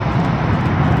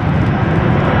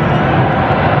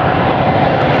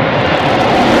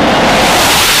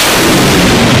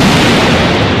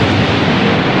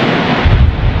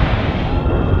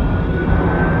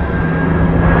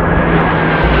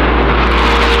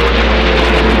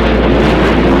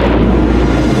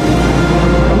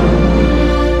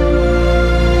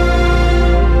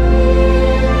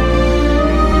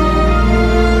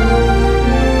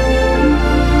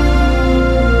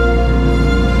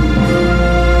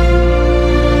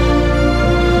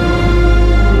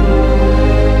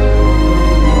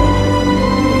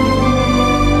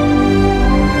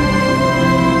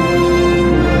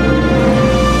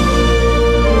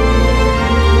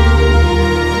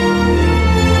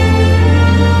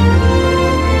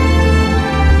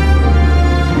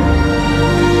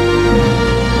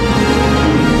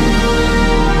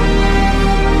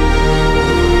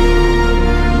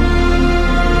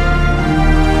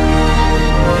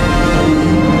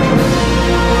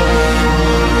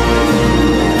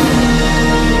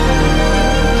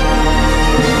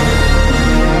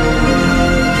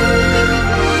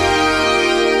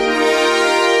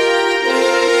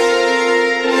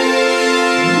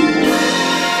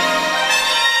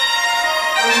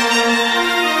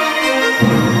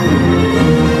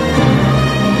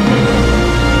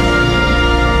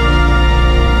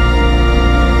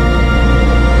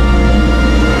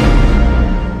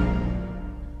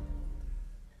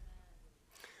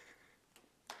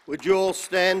Would you all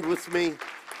stand with me?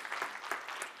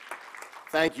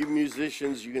 Thank you,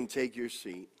 musicians. You can take your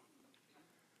seat.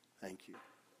 Thank you.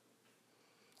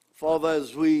 Father,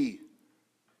 as we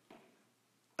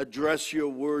address your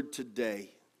word today,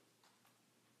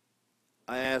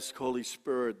 I ask, Holy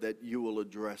Spirit, that you will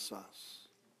address us.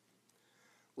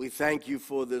 We thank you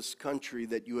for this country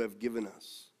that you have given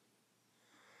us.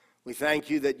 We thank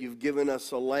you that you've given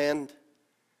us a land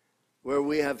where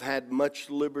we have had much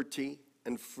liberty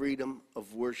and freedom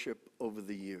of worship over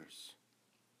the years.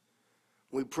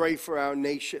 We pray for our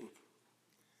nation.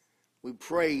 We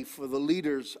pray for the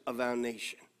leaders of our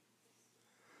nation,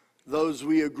 those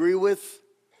we agree with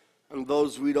and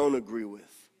those we don't agree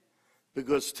with,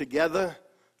 because together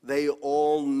they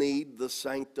all need the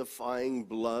sanctifying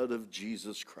blood of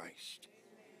Jesus Christ.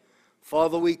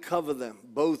 Father, we cover them,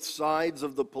 both sides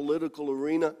of the political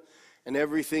arena and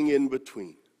everything in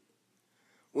between.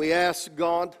 We ask,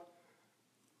 God,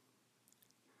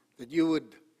 that you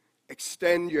would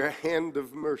extend your hand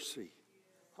of mercy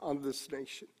on this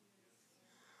nation.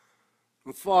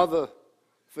 And Father,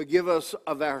 forgive us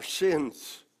of our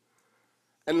sins,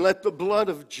 and let the blood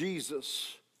of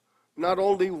Jesus not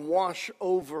only wash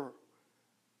over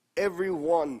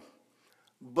everyone,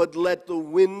 but let the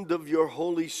wind of your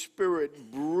Holy Spirit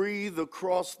breathe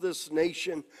across this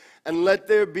nation, and let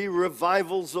there be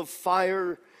revivals of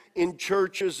fire in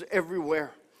churches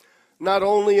everywhere, not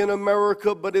only in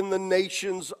America, but in the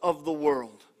nations of the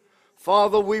world.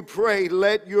 Father, we pray,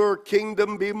 let your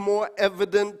kingdom be more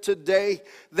evident today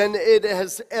than it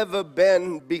has ever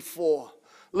been before.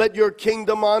 Let your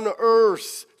kingdom on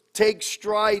earth take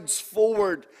strides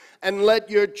forward, and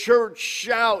let your church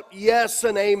shout yes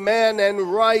and amen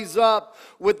and rise up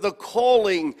with the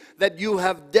calling that you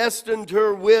have destined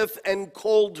her with and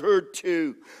called her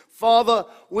to. Father,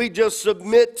 we just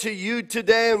submit to you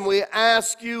today, and we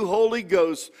ask you, Holy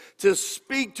Ghost, to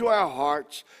speak to our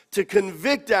hearts, to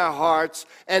convict our hearts,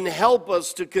 and help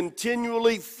us to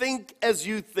continually think as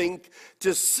you think,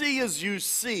 to see as you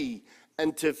see,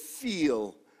 and to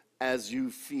feel as you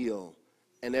feel.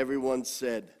 And everyone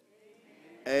said,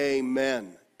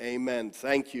 Amen. Amen.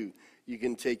 Thank you. You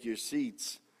can take your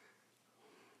seats.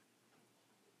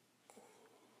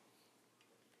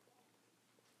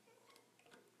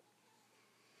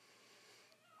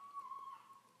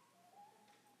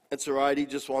 That's all right. He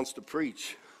just wants to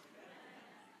preach.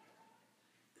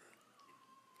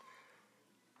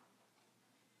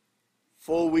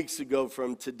 Four weeks ago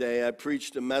from today, I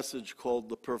preached a message called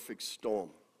The Perfect Storm.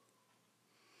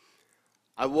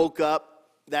 I woke up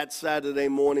that Saturday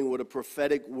morning with a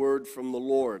prophetic word from the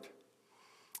Lord.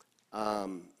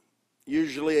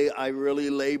 Usually I really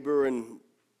labor and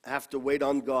have to wait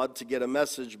on God to get a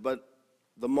message, but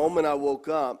the moment I woke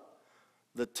up,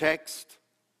 the text,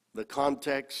 the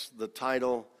context, the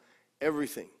title,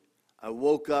 everything. I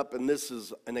woke up, and this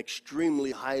is an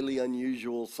extremely highly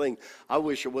unusual thing. I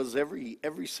wish it was every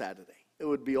Saturday. It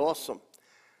would be awesome.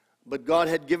 But God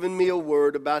had given me a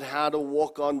word about how to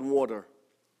walk on water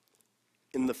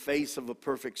in the face of a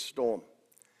perfect storm,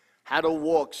 how to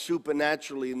walk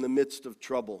supernaturally in the midst of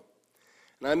trouble.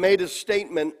 And I made a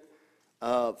statement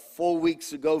 4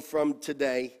 weeks ago from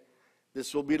today.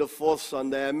 This will be the fourth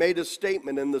Sunday. I made a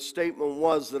statement, and the statement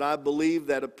was that I believe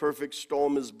that a perfect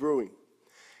storm is brewing.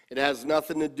 It has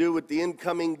nothing to do with the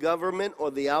incoming government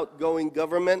or the outgoing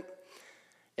government.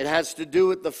 It has to do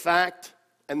with the fact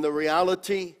and the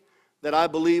reality that I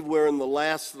believe we're in the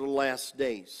last of the last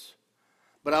days.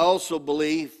 But I also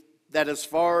believe that as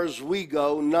far as we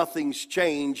go, nothing's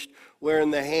changed. We're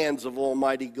in the hands of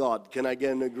Almighty God. Can I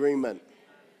get an agreement?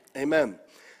 Amen.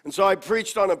 And so I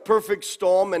preached on a perfect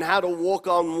storm and how to walk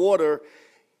on water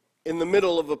in the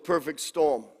middle of a perfect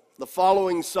storm. The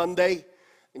following Sunday,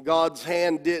 God's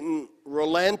hand didn't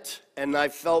relent, and I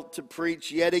felt to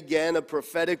preach yet again a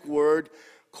prophetic word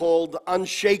called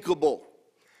unshakable.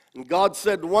 And God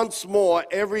said once more,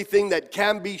 everything that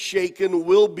can be shaken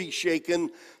will be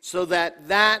shaken, so that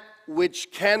that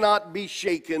which cannot be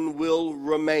shaken will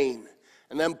remain.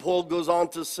 And then Paul goes on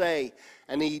to say,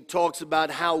 and he talks about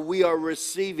how we are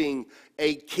receiving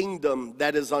a kingdom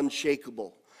that is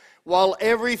unshakable. While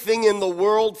everything in the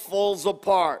world falls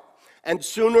apart, and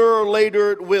sooner or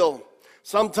later it will.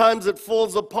 Sometimes it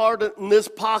falls apart in this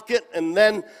pocket, and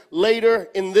then later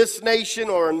in this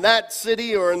nation or in that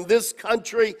city or in this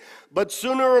country. But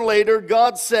sooner or later,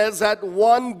 God says at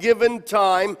one given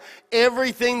time,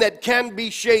 everything that can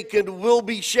be shaken will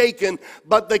be shaken,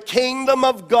 but the kingdom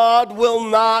of God will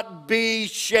not be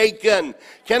shaken.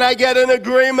 Can I get an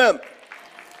agreement?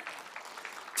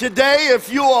 Today,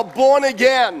 if you are born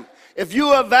again, If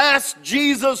you have asked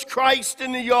Jesus Christ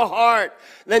into your heart,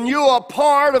 then you are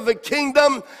part of a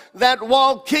kingdom that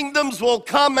while kingdoms will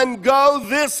come and go,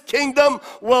 this kingdom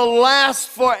will last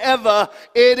forever.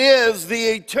 It is the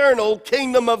eternal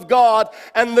kingdom of God,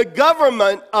 and the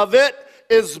government of it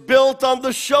is built on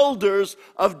the shoulders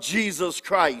of Jesus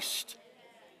Christ.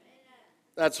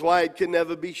 That's why it can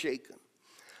never be shaken.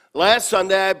 Last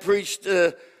Sunday I preached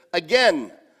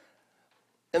again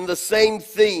in the same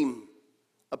theme,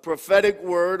 a prophetic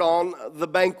word on the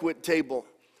banquet table.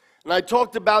 And I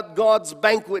talked about God's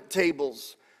banquet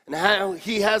tables and how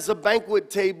he has a banquet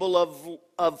table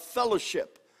of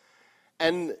fellowship.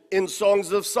 And in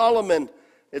Songs of Solomon,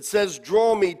 it says,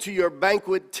 "Draw me to your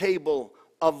banquet table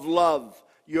of love.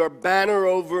 Your banner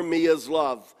over me is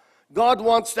love." God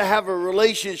wants to have a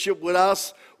relationship with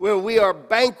us where we are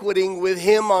banqueting with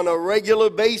him on a regular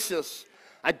basis.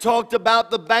 I talked about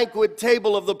the banquet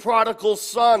table of the prodigal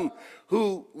son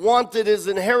who wanted his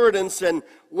inheritance and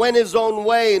went his own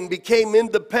way and became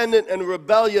independent and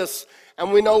rebellious.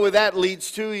 And we know where that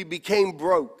leads to. He became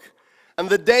broke. And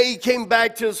the day he came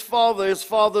back to his father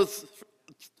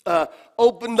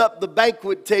opened up the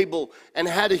banquet table and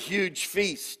had a huge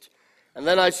feast. And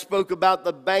then I spoke about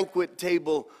the banquet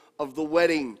table of the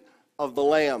wedding of the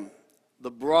Lamb.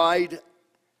 The bride,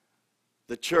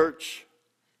 the church.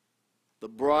 The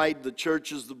bride, the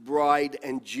church is the bride,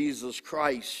 and Jesus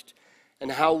Christ.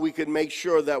 And how we can make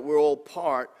sure that we're all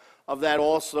part of that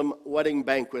awesome wedding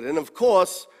banquet. And of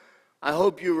course, I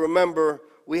hope you remember,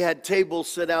 we had tables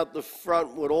set out the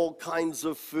front with all kinds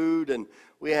of food, and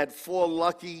we had 4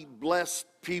 lucky, blessed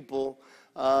people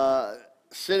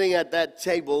sitting at that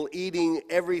table eating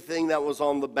everything that was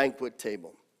on the banquet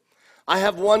table. I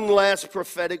have one last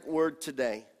prophetic word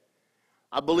today.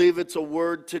 I believe it's a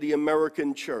word to the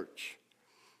American church.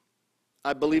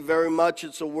 I believe very much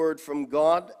it's a word from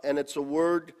God, and it's a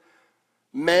word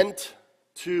meant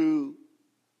to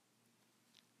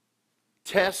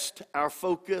test our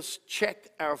focus, check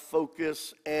our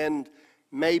focus, and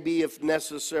maybe, if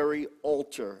necessary,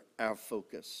 alter our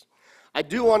focus. I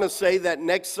do want to say that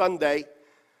next Sunday,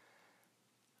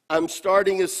 I'm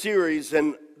starting a series,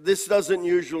 and this doesn't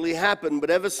usually happen,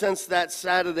 but ever since that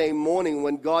Saturday morning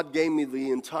when God gave me the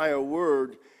entire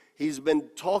word, he's been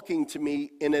talking to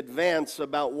me in advance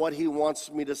about what he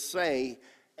wants me to say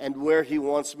and where he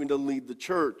wants me to lead the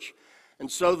church.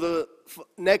 And so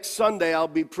next Sunday, I'll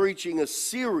be preaching a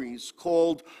series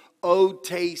called "Oh,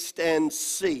 Taste and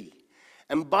See."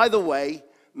 And by the way,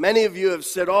 many of you have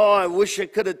said, "Oh, I wish I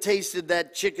could have tasted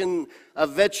that chicken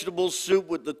vegetable soup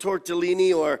with the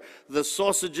tortellini or the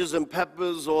sausages and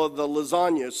peppers or the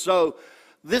lasagna." So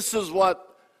this is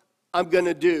what I'm going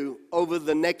to do over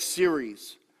the next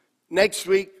series. Next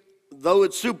week, though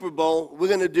it's Super Bowl, we're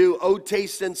going to do "Oh,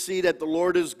 Taste and See that the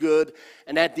Lord is Good."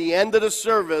 And at the end of the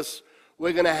service,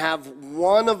 we're going to have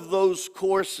one of those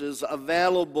courses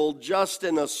available just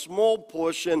in a small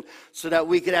portion so that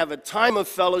we could have a time of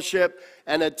fellowship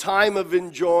and a time of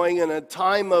enjoying and a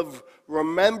time of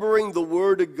remembering the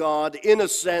Word of God, in a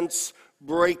sense,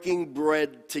 breaking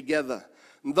bread together.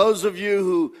 And those of you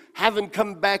who haven't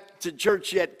come back to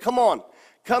church yet, come on.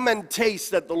 Come and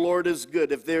taste that the Lord is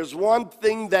good. If there's one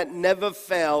thing that never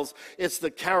fails, it's the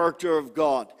character of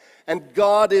God. And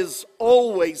God is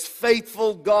always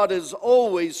faithful, God is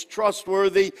always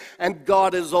trustworthy, and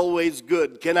God is always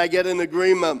good. Can I get an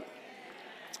agreement?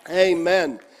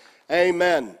 Amen.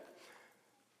 Amen.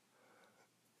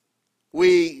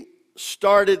 We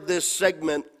started this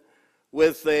segment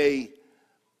with a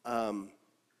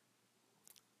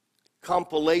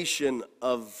compilation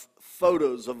of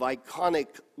photos of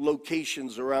iconic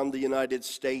locations around the United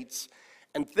States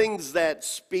and things that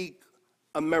speak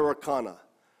Americana,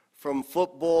 from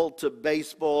football to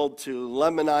baseball to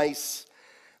lemon ice.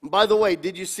 And by the way,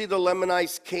 did you see the Lemon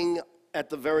Ice King at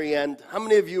the very end? How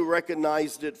many of you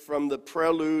recognized it from the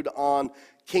prelude on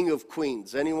King of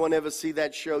Queens? Anyone ever see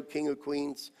that show, King of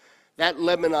Queens? That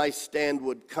lemon ice stand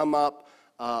would come up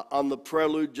on the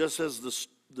prelude just as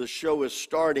the show is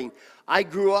starting. I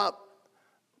grew up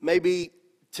maybe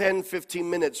 10, 15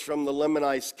 minutes from the Lemon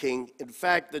Ice King. In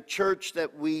fact, the church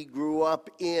that we grew up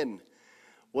in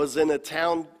was in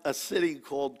a city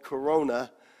called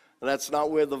Corona. That's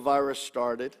not where the virus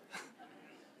started.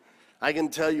 I can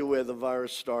tell you where the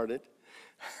virus started.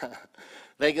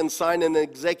 They can sign an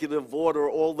executive order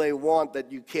all they want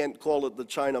that you can't call it the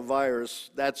China virus.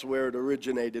 That's where it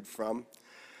originated from.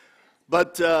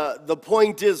 But the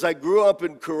point is, I grew up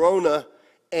in Corona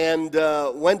and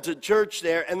went to church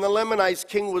there, and the Lemon Ice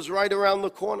King was right around the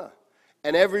corner.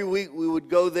 And every week we would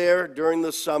go there during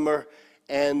the summer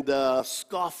and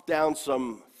scoff down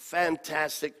some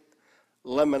fantastic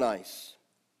lemon ice.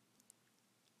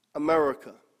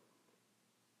 America.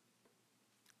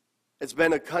 It's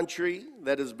been a country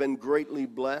that has been greatly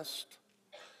blessed,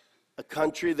 a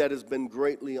country that has been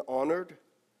greatly honored,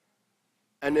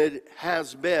 and it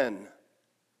has been,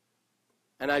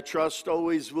 and I trust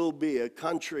always will be, a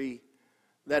country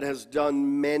that has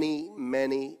done many,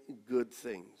 many good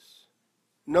things.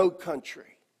 No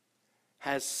country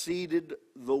has seeded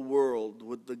the world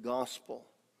with the gospel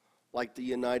like the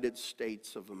United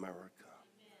States of America.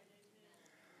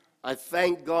 I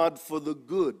thank God for the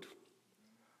good.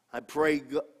 I pray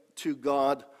to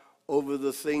God over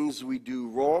the things we do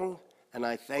wrong, and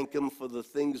I thank Him for the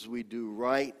things we do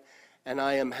right. And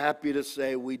I am happy to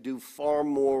say we do far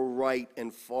more right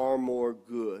and far more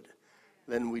good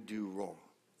than we do wrong.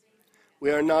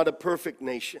 We are not a perfect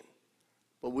nation,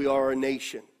 but we are a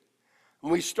nation.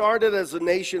 And we started as a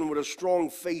nation with a strong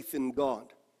faith in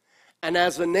God. And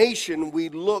as a nation, we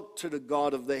look to the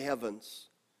God of the heavens.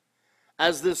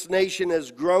 As this nation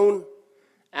has grown,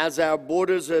 as our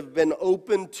borders have been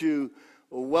opened to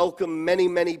welcome many,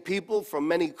 many people from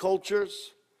many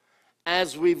cultures,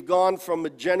 as we've gone from a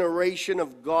generation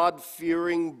of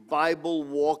God-fearing,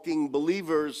 Bible-walking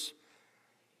believers,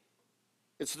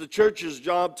 it's the church's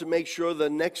job to make sure the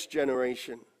next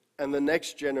generation and the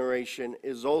next generation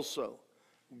is also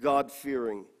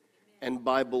God-fearing and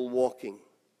Bible-walking.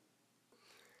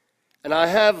 And I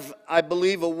have, I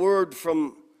believe, a word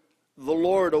from the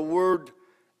Lord, a word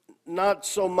not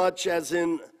so much as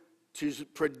in to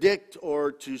predict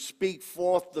or to speak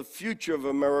forth the future of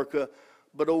America,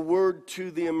 but a word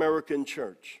to the American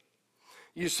church.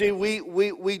 You see,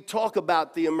 we talk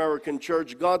about the American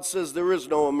church. God says there is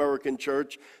no American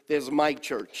church. There's my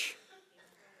church.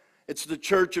 It's the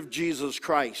church of Jesus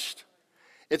Christ.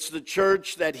 It's the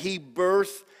church that He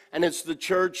birthed, and it's the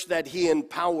church that He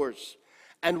empowers.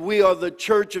 And we are the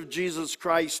church of Jesus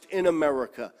Christ in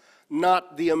America,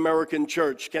 not the American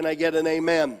church. Can I get an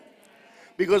amen?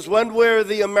 Because when we're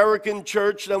the American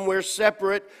church, then we're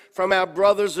separate from our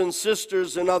brothers and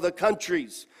sisters in other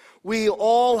countries. We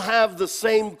all have the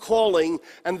same calling,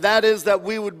 and that is that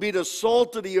we would be the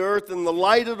salt of the earth and the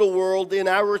light of the world in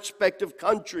our respective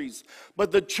countries.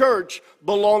 But the church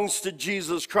belongs to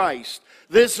Jesus Christ.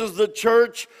 This is the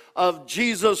church of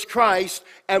Jesus Christ,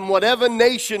 and whatever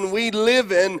nation we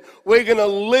live in, we're going to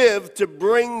live to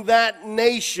bring that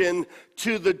nation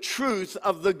to the truth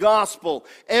of the gospel.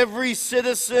 Every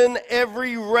citizen,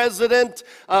 every resident,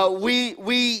 we,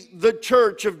 the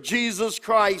church of Jesus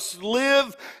Christ,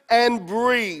 live and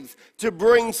breathe to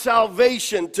bring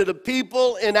salvation to the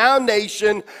people in our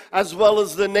nation as well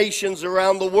as the nations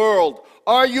around the world.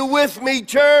 Are you with me,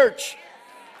 church?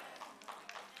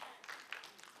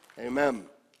 Amen.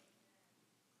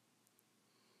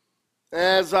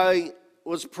 As I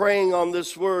was praying on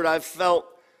this word, I felt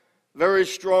very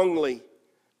strongly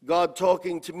God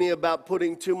talking to me about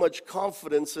putting too much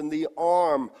confidence in the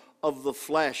arm of the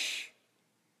flesh.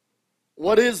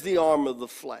 What is the arm of the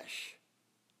flesh?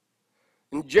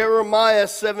 In Jeremiah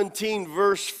 17,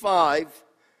 verse 5,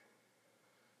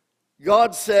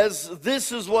 God says,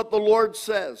 this is what the Lord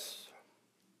says.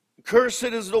 Cursed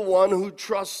is the one who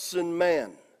trusts in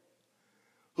man,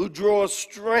 who draws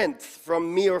strength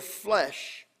from mere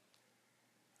flesh,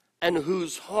 and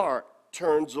whose heart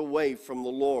turns away from the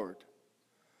Lord.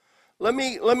 Let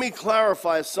me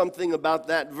clarify something about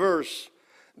that verse,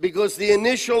 because the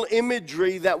initial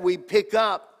imagery that we pick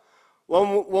up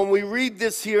when we read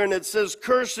this here, and it says,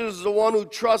 cursed is the one who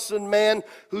trusts in man,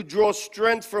 who draws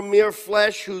strength from mere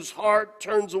flesh, whose heart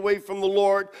turns away from the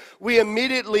Lord, we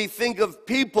immediately think of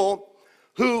people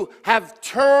who have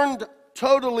turned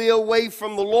totally away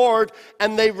from the Lord,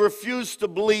 and they refuse to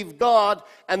believe God,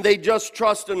 and they just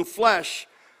trust in flesh.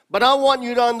 But I want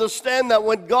you to understand that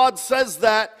when God says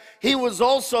that, He was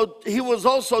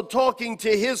also talking to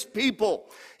His people.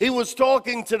 He was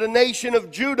talking to the nation of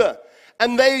Judah.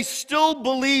 And they still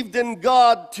believed in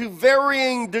God to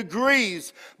varying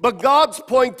degrees. But God's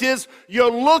point is,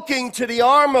 you're looking to the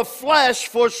arm of flesh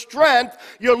for strength.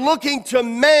 You're looking to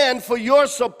man for your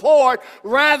support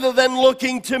rather than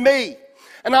looking to me.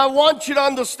 And I want you to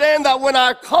understand that when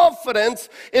our confidence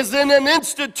is in an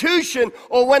institution,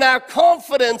 or when our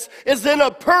confidence is in a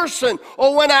person,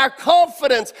 or when our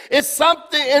confidence is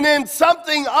in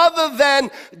something other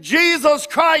than Jesus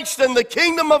Christ and the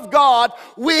kingdom of God,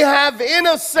 we have, in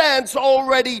a sense,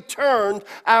 already turned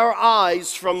our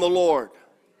eyes from the Lord.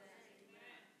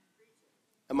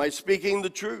 Am I speaking the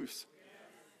truth?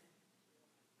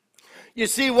 You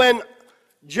see, when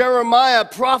Jeremiah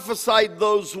prophesied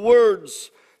those words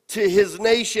to his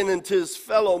nation and to his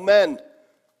fellow men,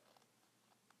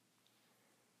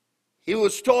 He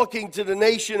was talking to the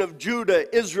nation of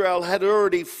Judah. Israel had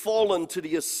already fallen to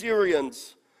the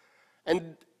Assyrians.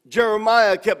 And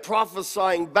Jeremiah kept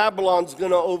prophesying, Babylon's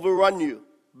going to overrun you.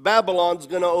 Babylon's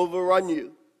going to overrun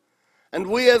you. And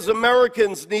we as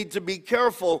Americans need to be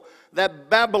careful that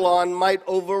Babylon might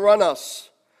overrun us.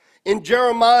 In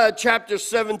Jeremiah chapter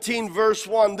 17, verse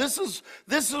 1, this is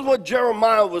what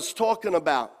Jeremiah was talking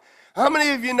about. How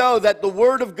many of you know that the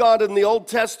Word of God in the Old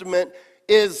Testament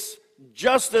is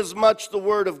just as much the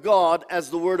Word of God as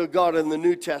the Word of God in the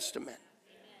New Testament?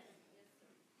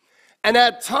 And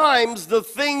at times, the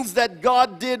things that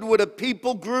God did with a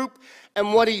people group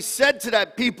and what He said to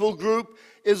that people group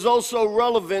is also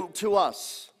relevant to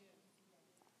us.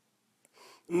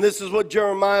 And this is what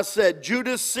Jeremiah said: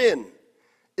 Judah's sin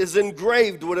is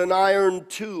engraved with an iron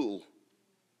tool,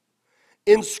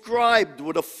 inscribed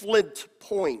with a flint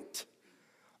point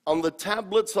on the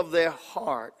tablets of their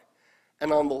heart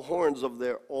and on the horns of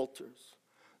their altars.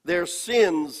 Their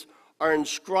sins are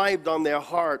inscribed on their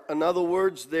heart. In other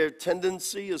words, their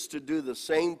tendency is to do the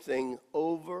same thing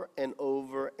over and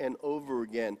over and over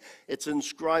again. It's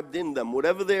inscribed in them.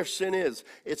 Whatever their sin is,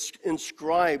 it's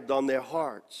inscribed on their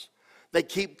hearts. They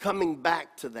keep coming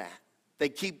back to that. They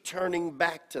keep turning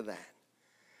back to that.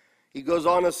 He goes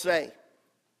on to say,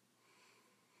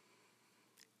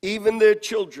 even their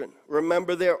children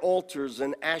remember their altars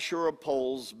and Asherah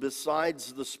poles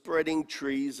besides the spreading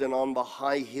trees and on the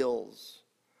high hills.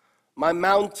 My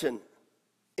mountain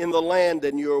in the land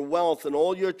and your wealth and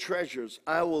all your treasures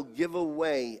I will give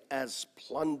away as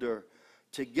plunder,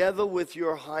 together with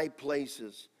your high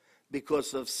places,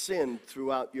 because of sin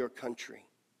throughout your country.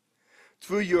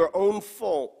 Through your own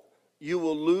fault, you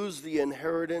will lose the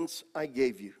inheritance I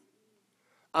gave you.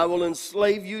 I will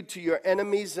enslave you to your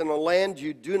enemies in a land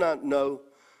you do not know,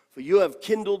 for you have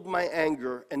kindled my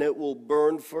anger, and it will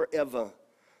burn forever.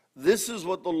 This is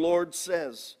what the Lord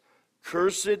says: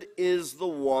 Cursed is the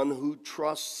one who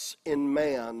trusts in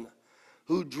man,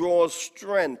 who draws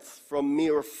strength from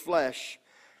mere flesh,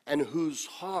 and whose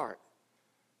heart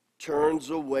turns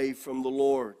away from the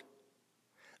Lord.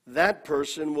 That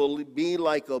person will be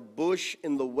like a bush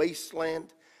in the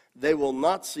wasteland. They will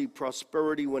not see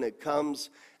prosperity when it comes,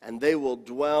 and they will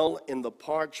dwell in the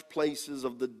parched places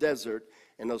of the desert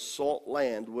in a salt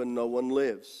land where no one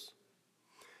lives.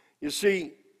 You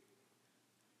see,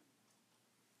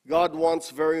 God wants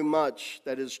very much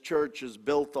that His church is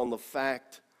built on the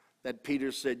fact that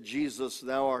Peter said, Jesus,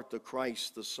 thou art the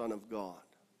Christ, the Son of God.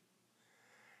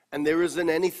 And there isn't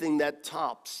anything that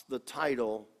tops the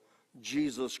title,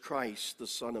 Jesus Christ, the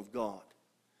Son of God.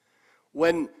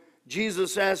 When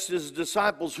Jesus asked His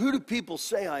disciples, who do people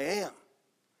say I am?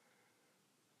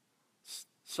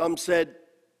 Some said,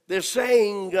 they're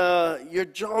saying you're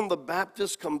John the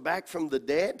Baptist come back from the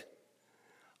dead.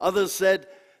 Others said,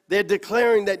 they're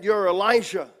declaring that you're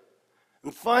Elijah.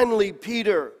 And finally,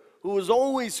 Peter, who was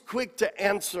always quick to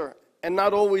answer and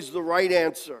not always the right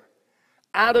answer,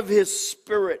 out of his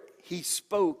spirit, he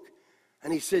spoke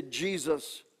and he said,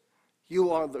 Jesus,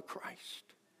 you are the Christ.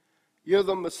 You're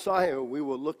the Messiah we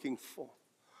were looking for.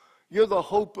 You're the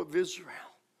hope of Israel.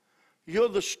 You're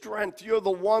the strength. You're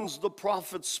the ones the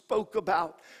prophets spoke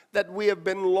about that we have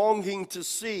been longing to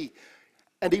see.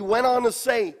 And he went on to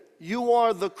say, you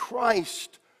are the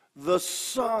Christ, the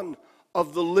Son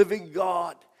of the living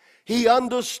God. He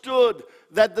understood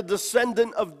that the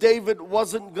descendant of David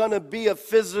wasn't going to be a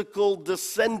physical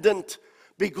descendant,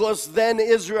 because then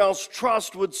Israel's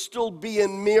trust would still be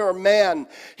in mere man.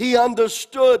 He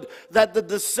understood that the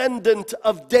descendant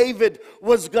of David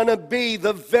was going to be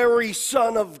the very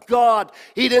Son of God.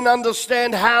 He didn't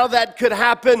understand how that could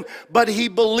happen, but he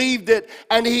believed it,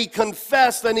 and he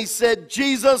confessed, and he said,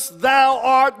 Jesus, thou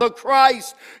art the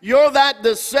Christ. You're that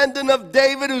descendant of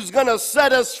David who's going to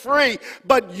set us free,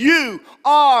 but you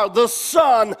are the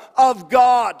Son of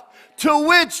God. To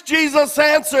which Jesus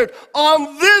answered,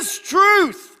 on this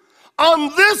truth,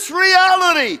 on this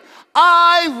reality,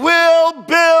 I will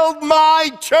build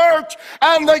my church,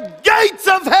 and the gates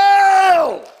of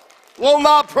hell will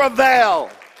not prevail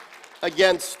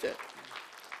against it.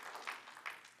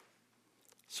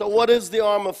 So what is the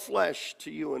arm of flesh to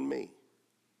you and me?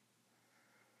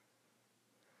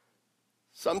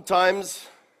 Sometimes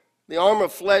the arm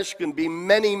of flesh can be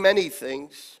many, many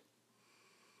things.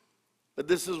 But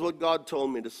this is what God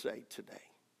told me to say today.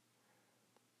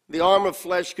 The arm of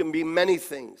flesh can be many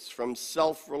things, from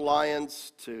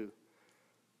self-reliance to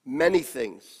many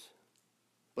things.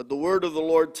 But the word of the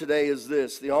Lord today is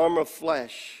this: the arm of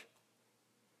flesh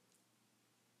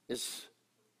is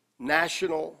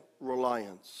national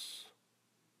reliance.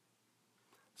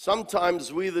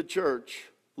 Sometimes we, the church,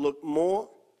 look more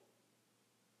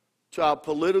to our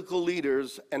political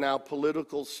leaders and our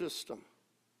political system.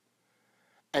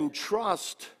 And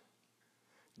trust,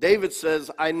 David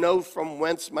says, I know from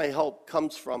whence my help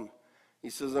comes from. He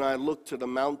says, and I look to the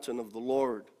mountain of the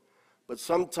Lord. But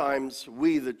sometimes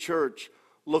we, the church,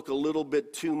 look a little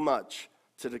bit too much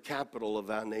to the capital of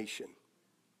our nation.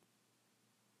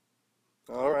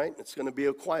 All right, it's going to be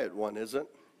a quiet one, is it?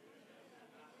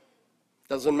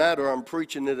 Doesn't matter, I'm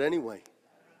preaching it anyway.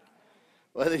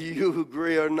 Whether you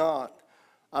agree or not,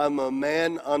 I'm a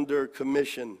man under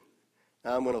commission.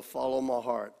 I'm going to follow my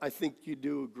heart. I think you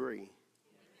do agree.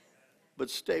 But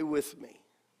stay with me.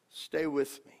 Stay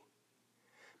with me.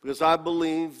 Because I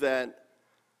believe that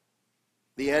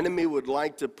the enemy would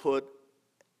like to put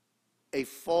a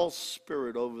false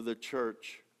spirit over the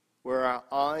church where our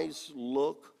eyes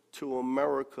look to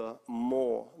America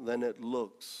more than it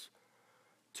looks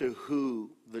to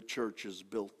who the church is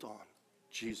built on,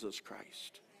 Jesus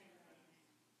Christ.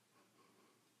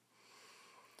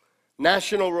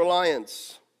 National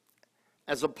reliance.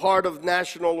 As a part of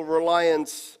national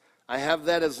reliance, I have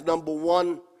that as number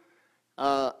one.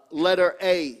 Letter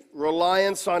A,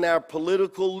 reliance on our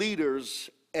political leaders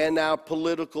and our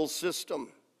political system.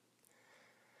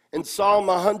 In Psalm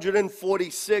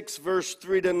 146, verse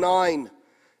 3 to 9,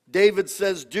 David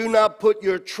says, do not put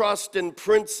your trust in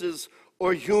princes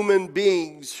or human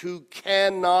beings who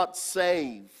cannot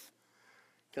save.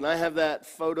 Can I have that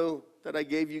photo that I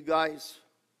gave you guys?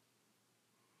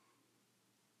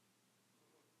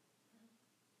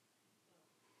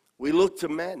 We look to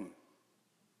men.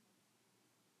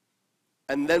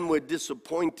 And then we're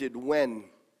disappointed when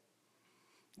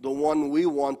the one we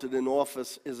wanted in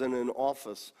office isn't in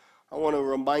office. I want to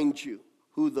remind you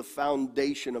who the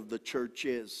foundation of the church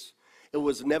is. It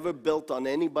was never built on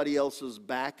anybody else's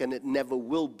back, and it never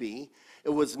will be.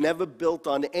 It was never built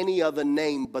on any other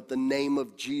name but the name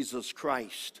of Jesus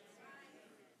Christ.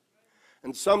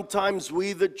 And sometimes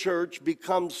we, the church,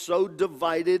 become so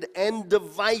divided and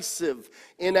divisive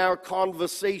in our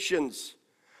conversations.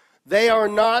 They are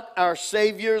not our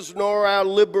saviors nor our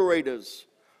liberators.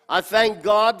 I thank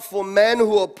God for men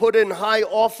who are put in high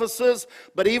offices,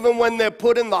 but even when they're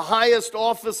put in the highest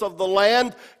office of the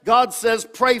land, God says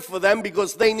pray for them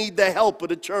because they need the help of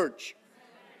the church.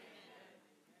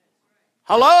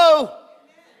 Hello?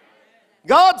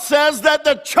 God says that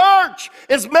the church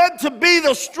is meant to be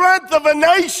the strength of a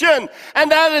nation,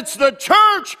 and that it's the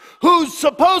church who's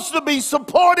supposed to be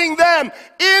supporting them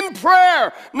in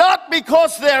prayer, not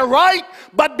because they're right,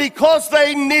 but because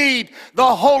they need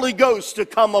the Holy Ghost to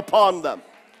come upon them.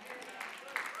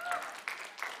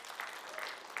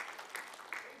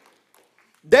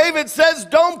 David says,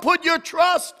 don't put your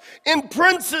trust in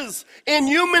princes, in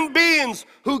human beings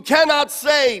who cannot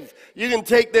save. You can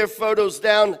take their photos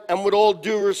down, and with all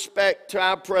due respect to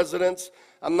our presidents,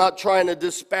 I'm not trying to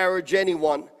disparage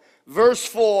anyone. Verse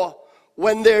 4,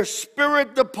 when their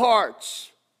spirit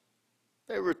departs,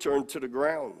 they return to the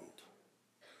ground.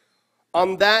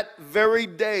 On that very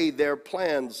day, their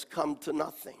plans come to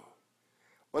nothing.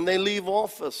 When they leave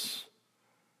office,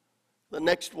 the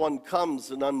next one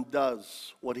comes and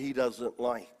undoes what he doesn't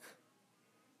like.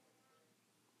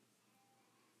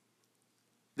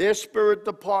 Their spirit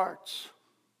departs.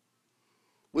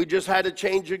 We just had a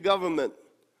change of government.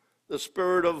 The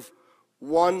spirit of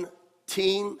one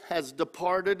team has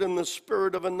departed and the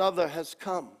spirit of another has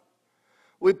come.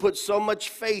 We put so much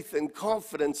faith and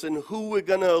confidence in who we're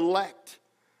going to elect.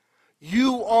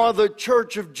 You are the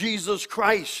church of Jesus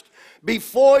Christ.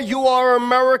 Before you are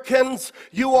Americans,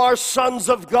 you are sons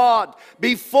of God.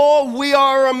 Before we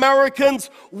are Americans,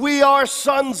 we are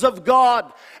sons of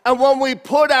God. And when we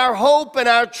put our hope and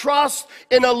our trust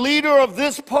in a leader of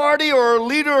this party or a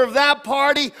leader of that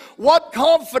party, what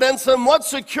confidence and what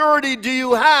security do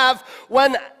you have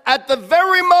when at the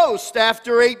very most,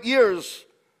 after 8 years,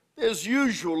 there's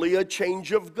usually a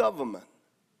change of government?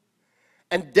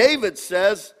 And David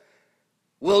says,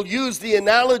 we'll use the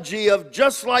analogy of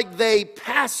just like they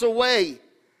pass away.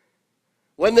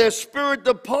 When their spirit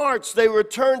departs, they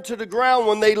return to the ground.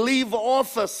 When they leave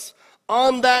office,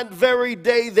 on that very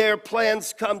day, their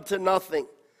plans come to nothing.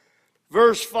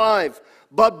 Verse 5,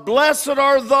 but blessed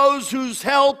are those whose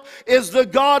help is the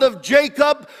God of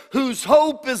Jacob, whose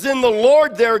hope is in the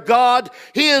Lord their God.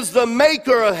 He is the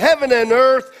maker of heaven and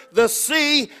earth, the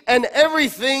sea, and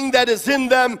everything that is in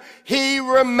them. He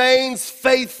remains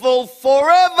faithful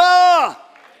forever.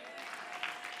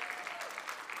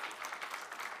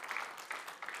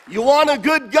 You want a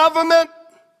good government?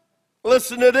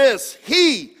 Listen to this.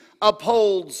 He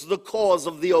upholds the cause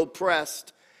of the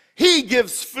oppressed. He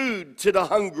gives food to the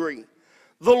hungry.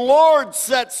 The Lord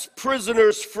sets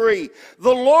prisoners free. The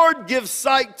Lord gives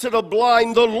sight to the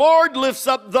blind. The Lord lifts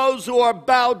up those who are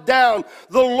bowed down.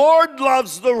 The Lord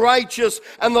loves the righteous,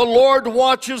 and the Lord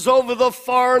watches over the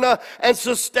foreigner and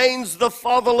sustains the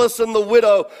fatherless and the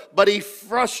widow, but he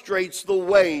frustrates the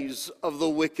ways of the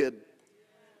wicked.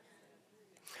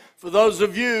 For those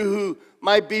of you who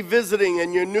might be visiting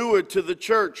and you're newer to the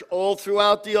church all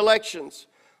throughout the elections,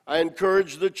 I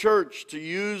encourage the church to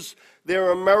use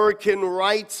their American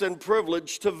rights and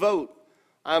privilege to vote.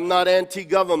 I'm not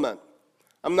anti-government.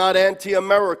 I'm not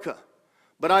anti-America.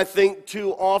 But I think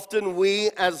too often we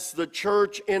as the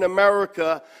church in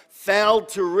America fail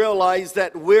to realize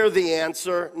that we're the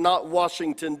answer, not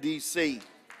Washington, D.C.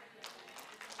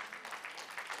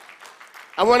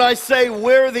 And when I say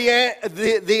we're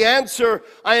the answer,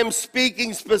 I am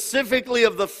speaking specifically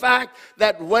of the fact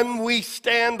that when we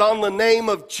stand on the name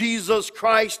of Jesus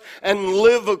Christ and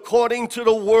live according to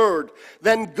the Word,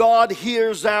 then God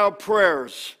hears our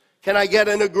prayers. Can I get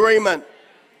an agreement?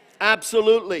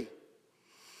 Absolutely.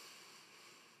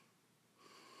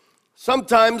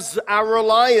 Sometimes our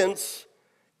reliance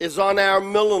is on our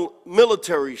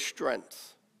military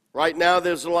strength. Right now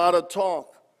there's a lot of talk.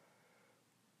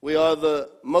 We are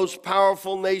the most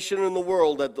powerful nation in the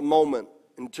world at the moment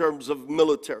in terms of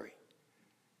military.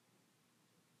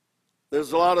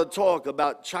 There's a lot of talk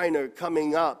about China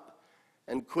coming up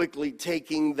and quickly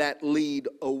taking that lead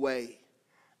away.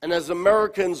 And as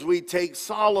Americans, we take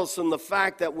solace in the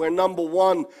fact that we're number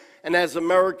one, and as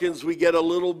Americans, we get a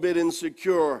little bit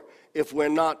insecure if we're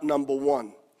not number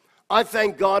one. I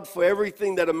thank God for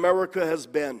everything that America has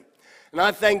been, and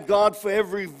I thank God for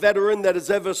every veteran that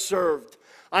has ever served.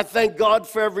 I thank God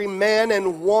for every man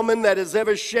and woman that has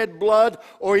ever shed blood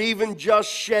or even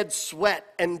just shed sweat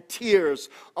and tears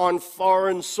on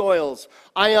foreign soils.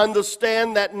 I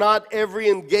understand that not every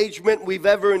engagement we've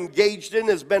ever engaged in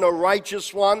has been a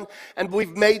righteous one, and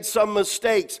we've made some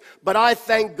mistakes. But I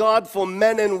thank God for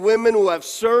men and women who have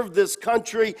served this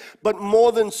country, but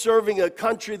more than serving a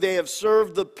country, they have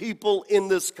served the people in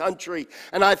this country.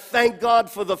 And I thank God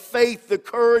for the faith, the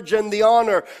courage, and the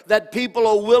honor that people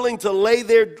are willing to lay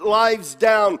their lives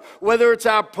down, whether it's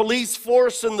our police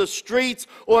force in the streets,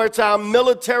 or it's our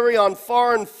military on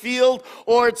foreign field,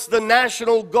 or it's the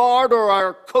National Guard or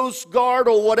our Coast Guard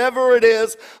or whatever it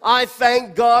is. I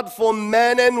thank God for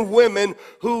men and women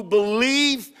who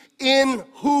believe in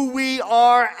who we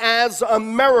are as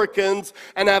Americans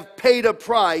and have paid a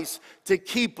price to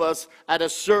keep us at a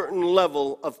certain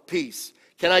level of peace.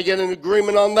 Can I get an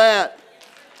agreement on that?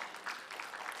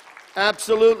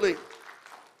 Absolutely.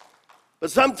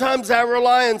 But sometimes our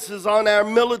reliance is on our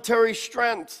military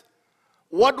strength.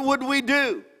 What would we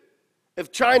do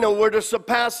if China were to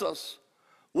surpass us?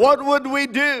 What would we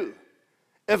do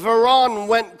if Iran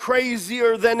went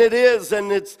crazier than it is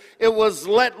and it was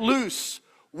let loose?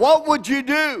 What would you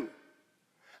do?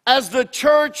 As the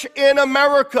church in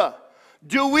America,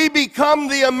 do we become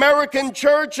the American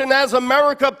church, and as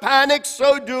America panics,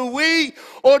 so do we?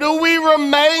 Or do we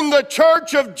remain the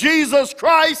church of Jesus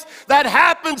Christ that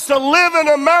happens to live in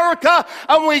America,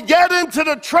 and we get into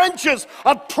the trenches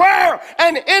of prayer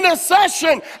and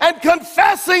intercession and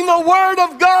confessing the Word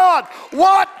of God?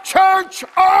 What church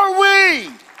are we?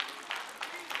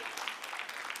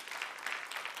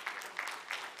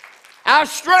 Our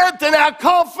strength and our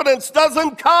confidence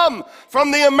doesn't come from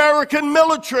the American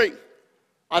military.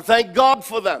 I thank God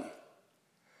for them.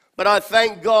 But I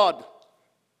thank God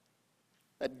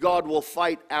that God will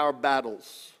fight our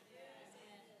battles.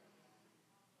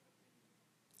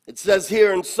 It says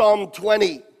here in Psalm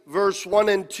 20, verse 1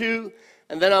 and 2,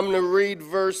 and then I'm going to read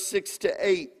verse 6 to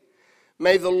 8.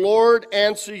 May the Lord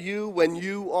answer you when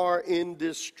you are in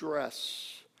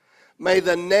distress. May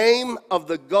the name of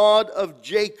the God of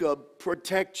Jacob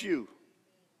protect you.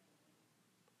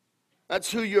 That's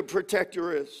who your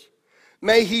protector is.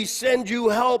 May he send you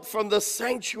help from the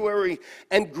sanctuary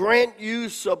and grant you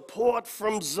support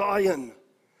from Zion.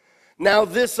 Now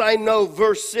this I know,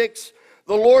 verse 6,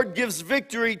 the Lord gives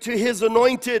victory to his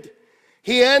anointed.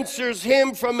 He answers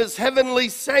him from his heavenly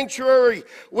sanctuary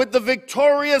with the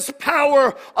victorious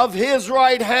power of his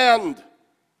right hand.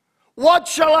 What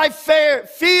shall I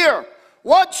fear?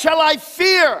 What shall I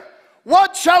fear?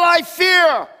 What shall I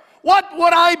fear? What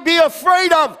would I be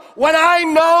afraid of when I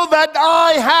know that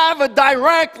I have a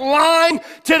direct line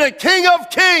to the King of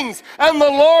Kings and the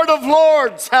Lord of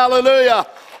Lords? Hallelujah.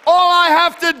 All I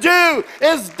have to do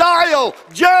is dial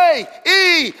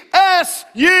J-E-S-U-S,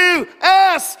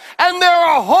 and there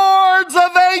are hordes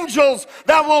of angels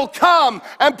that will come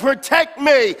and protect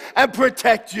me and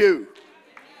protect you.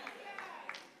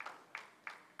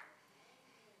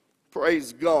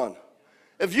 Praise God.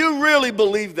 If you really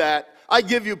believe that, I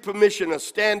give you permission to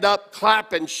stand up,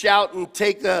 clap, and shout, and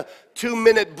take a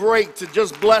 2-minute break to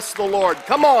just bless the Lord.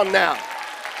 Come on now.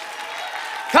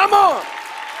 Come on.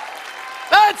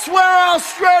 That's where our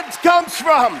strength comes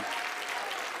from.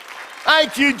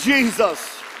 Thank you,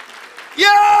 Jesus.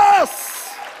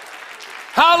 Yes!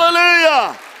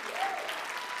 Hallelujah!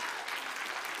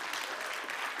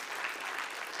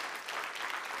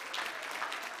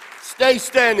 Stay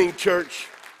standing, church,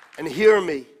 and hear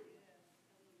me.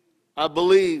 I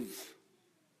believe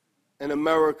in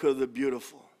America the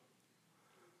beautiful.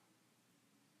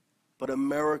 But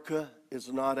America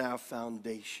is not our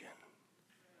foundation.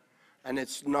 And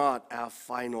it's not our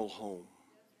final home.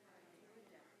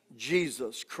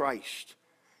 Jesus Christ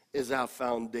is our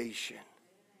foundation.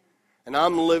 And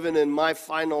I'm living in my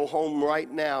final home right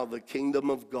now, the kingdom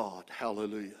of God.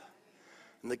 Hallelujah.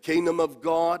 In the kingdom of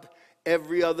God,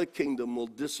 every other kingdom will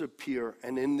disappear,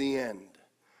 and in the end,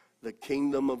 the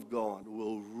kingdom of God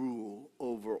will rule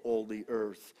over all the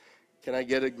earth. Can I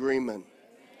get agreement?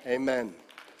 Amen.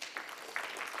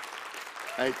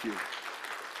 Thank you.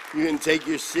 You can take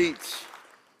your seats.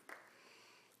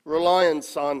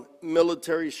 Reliance on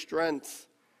military strength.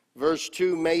 Verse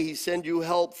 2, may he send you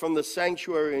help from the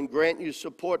sanctuary and grant you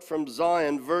support from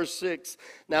Zion. Verse 6,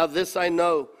 now this I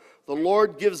know, the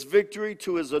Lord gives victory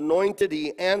to his anointed.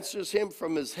 He answers him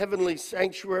from his heavenly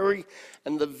sanctuary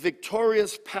and with the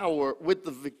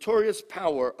victorious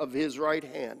power of his right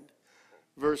hand.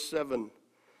 Verse 7,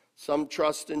 some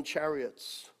trust in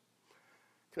chariots.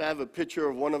 Can I have a picture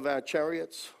of one of our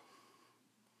chariots?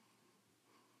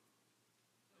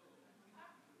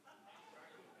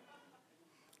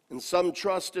 And some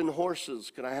trust in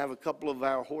horses. Can I have a couple of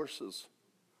our horses?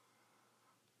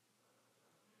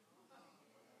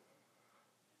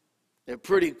 They're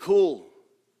pretty cool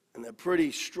and they're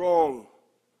pretty strong.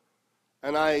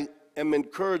 And I am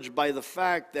encouraged by the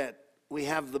fact that we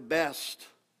have the best.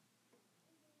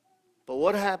 But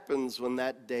what happens when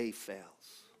that day fails?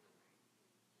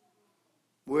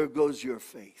 Where goes your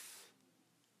faith?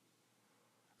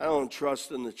 I don't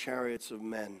trust in the chariots of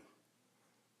men.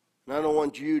 And I don't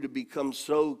want you to become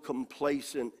so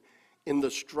complacent in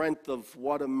the strength of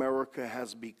what America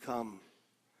has become.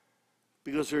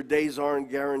 Because her days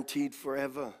aren't guaranteed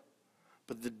forever,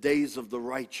 but the days of the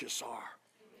righteous are.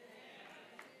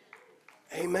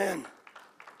 Amen.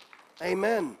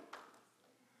 Amen.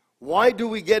 Why do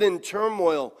we get in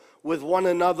turmoil with one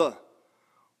another?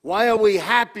 Why are we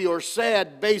happy or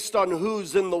sad based on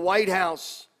who's in the White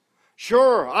House?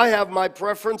 Sure, I have my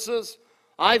preferences.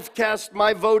 I've cast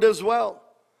my vote as well.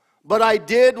 But I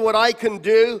did what I can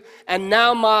do, and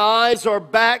now my eyes are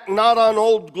back not on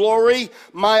Old Glory.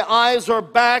 My eyes are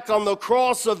back on the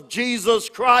cross of Jesus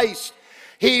Christ.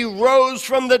 He rose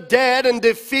from the dead and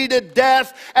defeated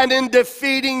death, and in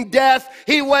defeating death,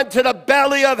 he went to the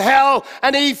belly of hell,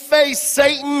 and he faced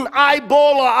Satan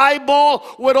eyeball to eyeball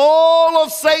with all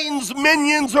of Satan's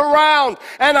minions around.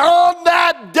 And on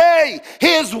that day,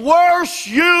 his worst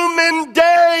human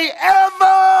day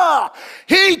ever,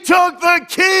 he took the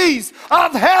keys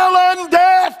of hell and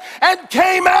death and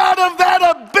came out of that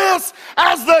abyss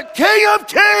as the King of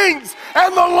Kings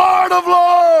and the Lord of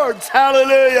Lords.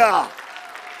 Hallelujah.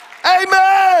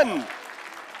 Amen.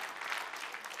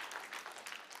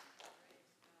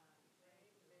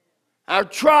 Our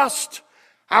trust,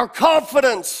 our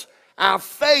confidence, our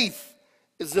faith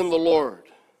is in the Lord.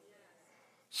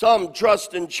 Some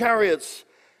trust in chariots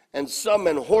and some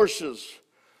in horses,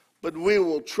 but we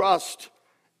will trust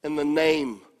in the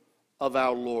name of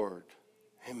our Lord.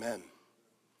 Amen.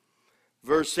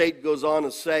 Verse 8 goes on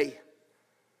to say,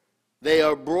 they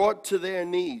are brought to their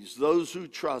knees, those who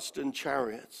trust in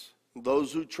chariots,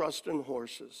 those who trust in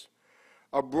horses,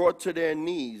 are brought to their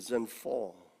knees and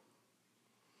fall.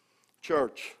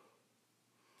 Church,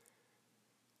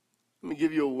 let me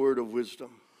give you a word of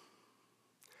wisdom.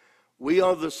 We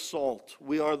are the salt.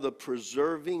 We are the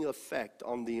preserving effect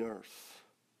on the earth.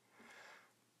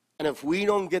 And if we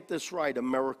don't get this right,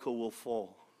 America will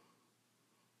fall.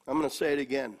 I'm going to say it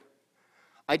again.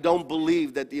 I don't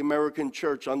believe that the American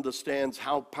church understands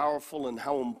how powerful and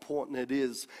how important it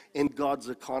is in God's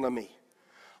economy.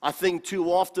 I think too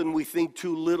often we think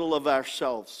too little of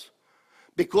ourselves.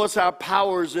 Because our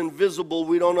power is invisible,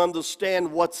 we don't understand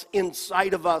what's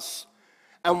inside of us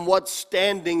and what's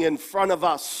standing in front of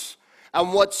us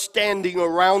and what's standing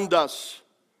around us.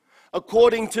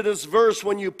 According to this verse,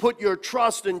 when you put your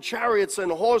trust in chariots and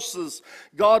horses,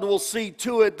 God will see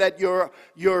to it that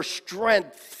your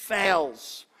strength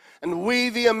fails. And we,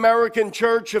 the American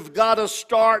church, have got to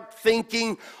start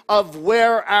thinking of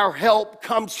where our help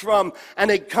comes from, and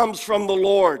it comes from the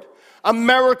Lord.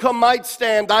 America might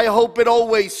stand. I hope it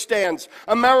always stands.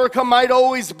 America might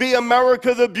always be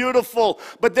America the beautiful,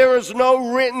 but there is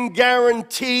no written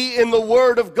guarantee in the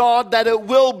Word of God that it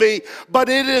will be. But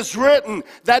it is written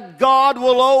that God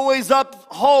will always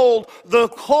uphold the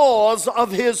cause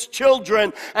of His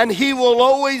children, and He will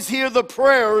always hear the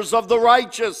prayers of the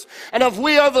righteous. And if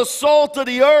we are the salt of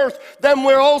the earth, then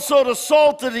we're also the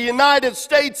salt of the United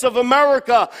States of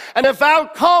America. And if our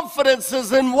confidence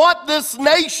is in what this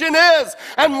nation is,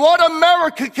 and what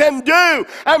America can do,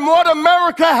 and what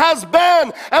America has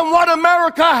been, and what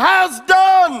America has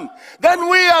done, then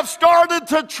we have started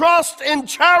to trust in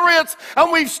chariots,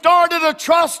 and we've started to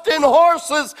trust in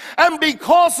horses, and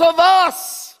because of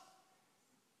us,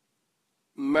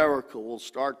 America will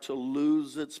start to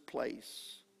lose its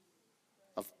place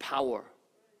of power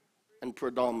and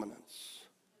predominance.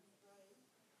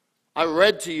 I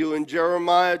read to you in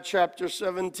Jeremiah chapter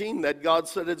 17 that God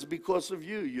said it's because of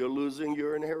you you're losing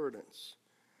your inheritance.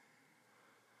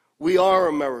 We are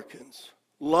Americans.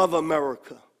 Love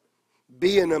America.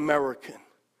 Be an American.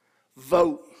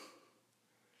 Vote.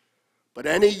 But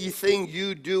anything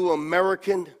you do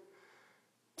American,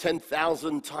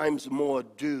 10,000 times more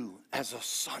do as a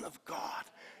son of God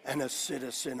and a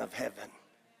citizen of heaven.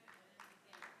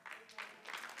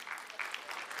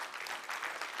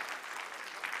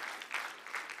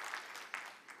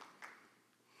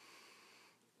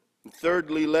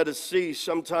 Thirdly, let us see,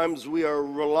 sometimes we are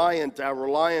reliant. Our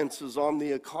reliance is on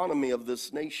the economy of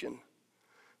this nation.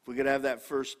 If we could have that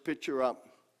first picture up.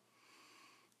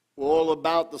 We're all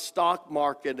about the stock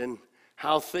market and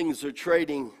how things are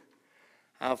trading,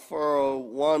 our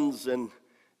 401s and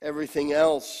everything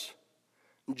else.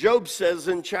 Job says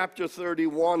in chapter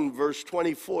 31, verse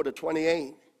 24 to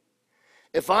 28,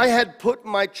 if I had put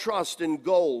my trust in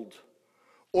gold,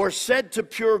 or said to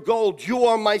pure gold, you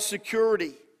are my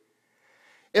security,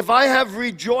 if I have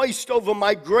rejoiced over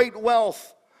my great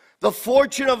wealth, the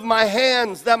fortune of my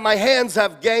hands that my hands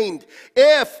have gained,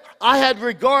 if I had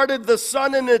regarded the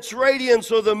sun in its radiance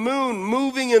or the moon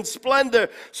moving in splendor,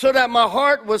 so that my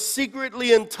heart was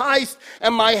secretly enticed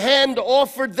and my hand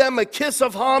offered them a kiss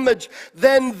of homage,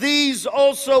 then these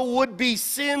also would be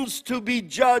sins to be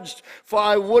judged, for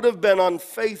I would have been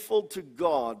unfaithful to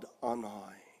God on high.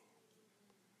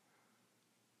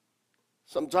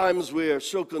 Sometimes we are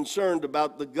so concerned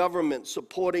about the government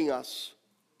supporting us,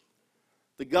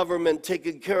 the government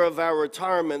taking care of our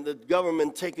retirement, the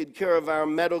government taking care of our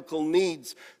medical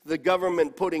needs, the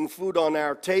government putting food on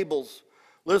our tables.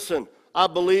 Listen, I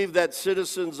believe that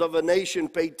citizens of a nation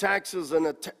pay taxes,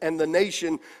 and the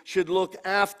nation should look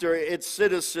after its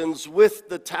citizens with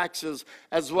the taxes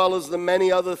as well as the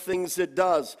many other things it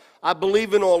does. I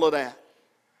believe in all of that.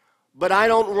 But I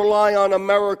don't rely on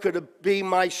America to be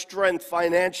my strength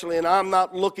financially, and I'm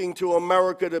not looking to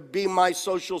America to be my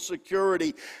Social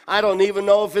Security. I don't even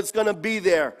know if it's going to be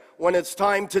there when it's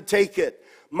time to take it.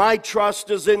 My trust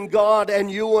is in God, and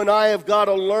you and I have got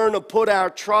to learn to put our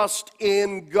trust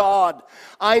in God.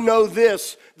 I know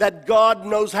this, that God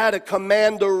knows how to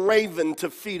command a raven to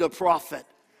feed a prophet.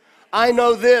 I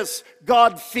know this,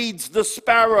 God feeds the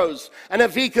sparrows, and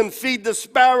if He can feed the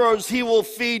sparrows, He will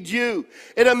feed you.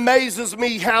 It amazes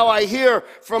me how I hear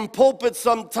from pulpits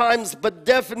sometimes, but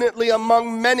definitely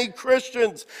among many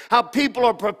Christians, how people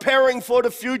are preparing for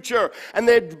the future, and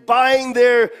they're buying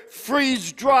their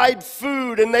freeze-dried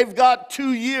food, and they've got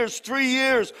 2 years, 3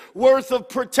 years worth of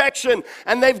protection,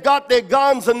 and they've got their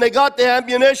guns, and they got their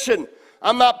ammunition.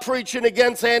 I'm not preaching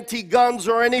against anti-guns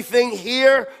or anything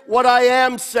here. What I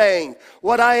am saying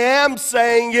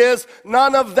is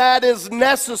none of that is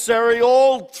necessary.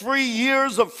 All 3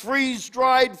 years of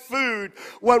freeze-dried food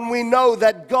when we know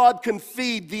that God can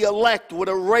feed the elect with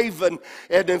a raven,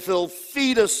 and if He'll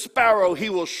feed a sparrow, He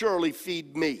will surely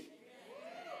feed me.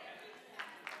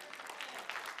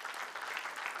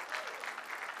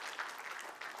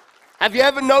 Have you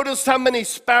ever noticed how many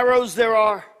sparrows there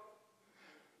are?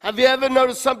 Have you ever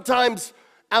noticed sometimes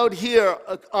out here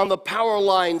on the power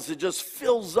lines it just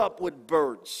fills up with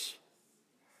birds?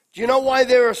 Do you know why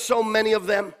there are so many of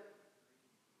them?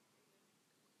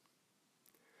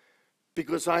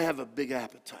 Because I have a big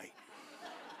appetite.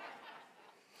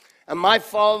 And my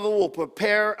Father will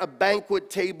prepare a banquet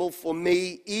table for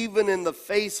me, even in the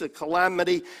face of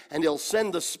calamity, and He'll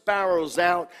send the sparrows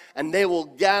out, and they will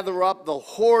gather up, the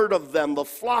horde of them, the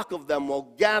flock of them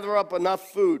will gather up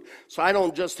enough food, so I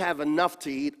don't just have enough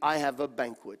to eat, I have a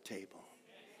banquet table.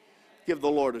 Give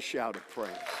the Lord a shout of praise.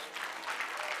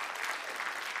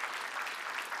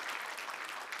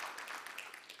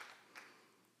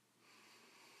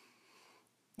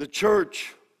 The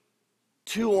church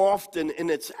too often in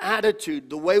its attitude,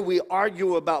 the way we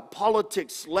argue about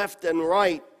politics left and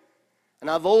right. And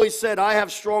I've always said I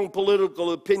have strong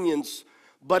political opinions,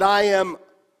 but I am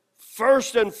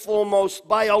first and foremost,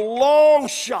 by a long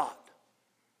shot,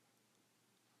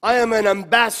 I am an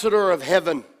ambassador of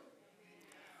heaven.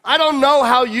 I don't know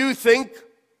how you think,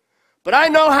 but I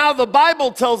know how the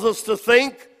Bible tells us to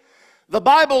think. The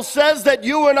Bible says that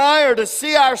you and I are to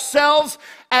see ourselves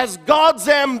as God's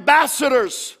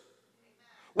ambassadors.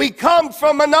 We come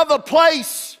from another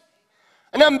place.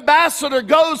 An ambassador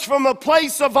goes from a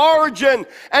place of origin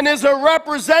and is a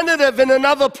representative in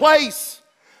another place.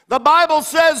 The Bible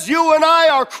says you and I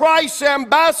are Christ's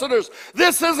ambassadors.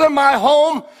 This isn't my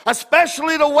home,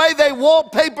 especially the way they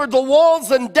wallpapered the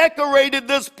walls and decorated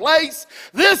this place.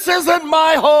 This isn't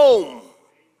my home.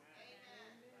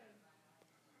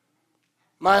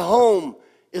 My home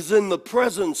is in the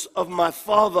presence of my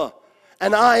Father,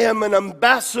 and I am an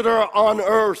ambassador on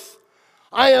earth.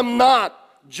 I am not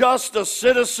just a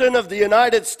citizen of the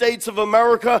United States of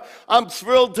America. I'm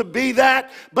thrilled to be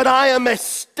that, but I am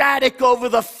ecstatic over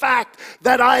the fact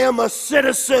that I am a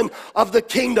citizen of the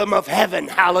kingdom of heaven.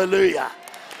 Hallelujah.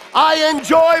 I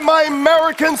enjoy my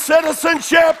American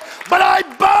citizenship, but I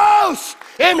boast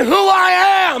in who I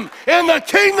am in the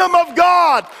kingdom of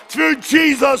God through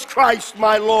Jesus Christ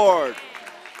my Lord.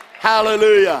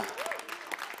 Hallelujah.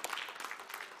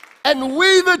 And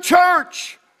we, the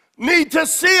church, need to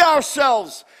see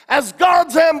ourselves as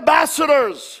God's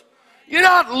ambassadors. You're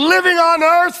not living on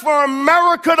earth for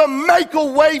America to make a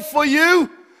way for you.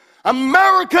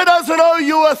 America doesn't owe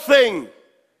you a thing.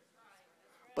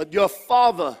 But your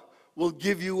Father will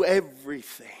give you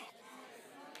everything.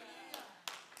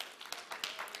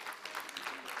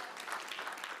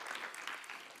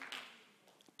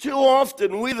 Too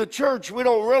often, we the church, we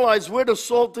don't realize we're the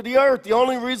salt of the earth. The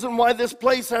only reason why this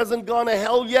place hasn't gone to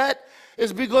hell yet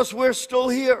is because we're still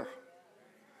here.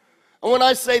 And when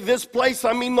I say this place,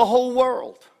 I mean the whole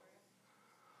world.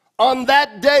 On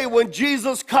that day when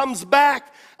Jesus comes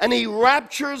back and he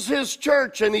raptures his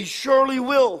church, and he surely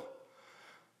will,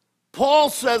 Paul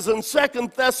says in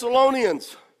 2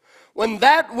 Thessalonians, when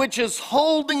that which is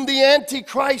holding the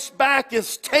Antichrist back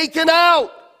is taken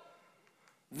out,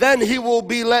 then he will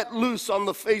be let loose on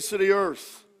the face of the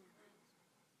earth.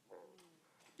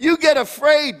 You get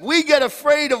afraid. We get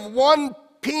afraid of one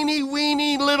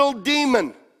teeny-weeny little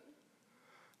demon.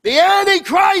 The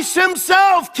Antichrist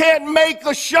himself can't make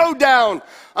a showdown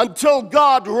until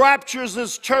God raptures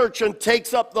his church and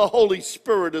takes up the Holy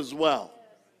Spirit as well.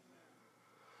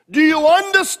 Do you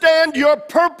understand your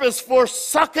purpose for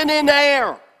sucking in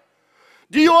air?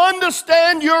 Do you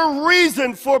understand your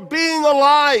reason for being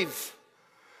alive?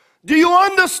 Do you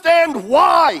understand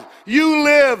why you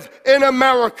live in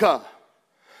America?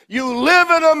 You live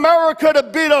in America to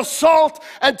be the salt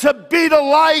and to be the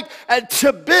light and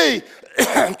to be,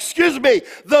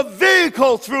 the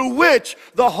vehicle through which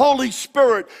the Holy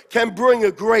Spirit can bring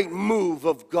a great move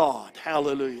of God.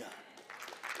 Hallelujah.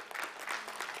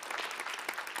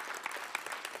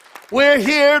 We're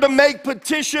here to make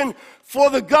petition for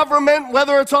the government,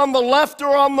 whether it's on the left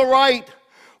or on the right.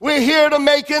 We're here to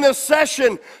make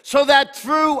intercession so that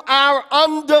through our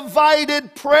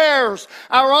undivided prayers,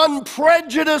 our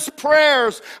unprejudiced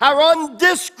prayers, our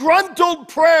undisgruntled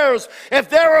prayers,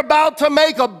 if they're about to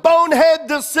make a bonehead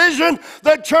decision,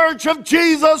 the Church of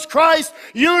Jesus Christ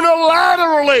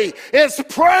unilaterally is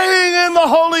praying in the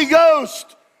Holy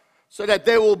Ghost so that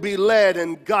they will be led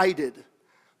and guided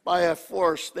by a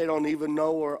force they don't even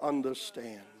know or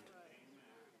understand.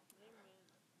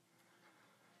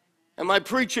 Am I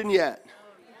preaching yet?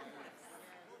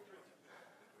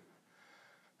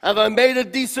 Have I made a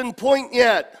decent point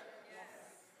yet?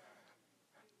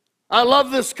 I love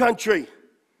this country.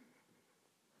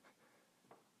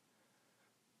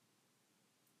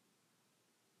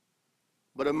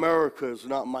 But America is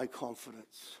not my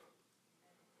confidence.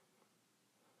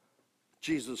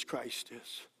 Jesus Christ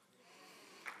is.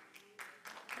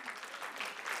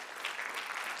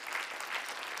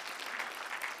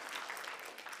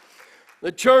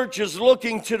 The church is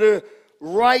looking to the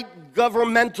right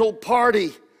governmental party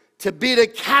to be the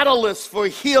catalyst for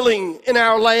healing in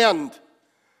our land.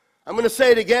 I'm going to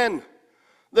say it again.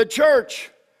 The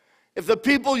church, if the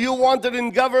people you wanted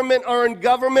in government are in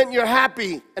government, you're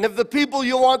happy. And if the people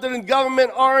you wanted in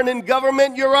government aren't in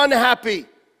government, you're unhappy.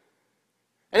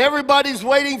 And everybody's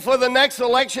waiting for the next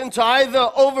election to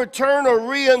either overturn or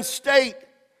reinstate.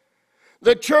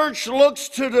 The church looks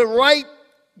to the right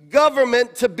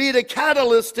government to be the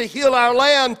catalyst to heal our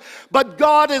land, but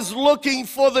God is looking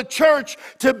for the church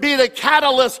to be the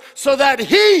catalyst so that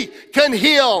he can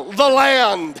heal the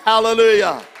land.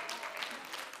 Hallelujah.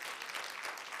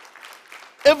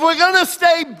 If we're going to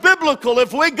stay biblical,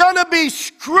 if we're going to be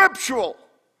scriptural,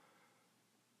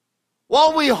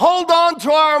 while we hold on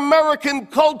to our American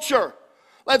culture,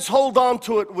 let's hold on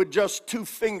to it with just 2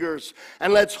 fingers,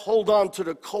 and let's hold on to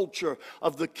the culture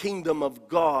of the kingdom of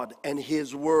God and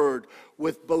His Word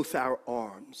with both our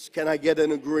arms. Can I get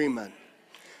an agreement?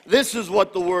 This is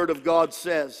what the Word of God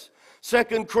says.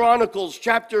 2 Chronicles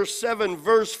chapter 7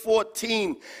 verse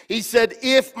 14. He said,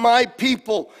 if my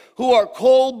people who are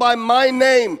called by my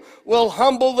name will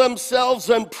humble themselves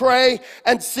and pray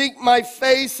and seek my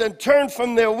face and turn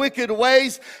from their wicked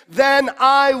ways, then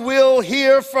I will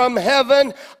hear from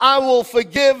heaven, I will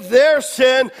forgive their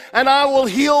sin, and I will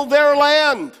heal their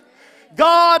land.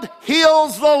 God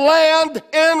heals the land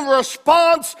in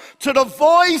response to the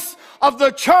voice of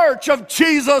the church of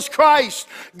Jesus Christ.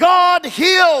 God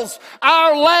heals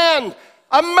our land.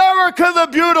 America the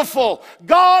beautiful.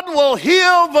 God will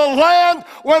heal the land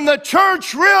when the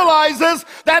church realizes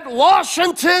that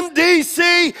Washington,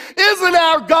 D.C. isn't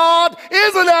our God,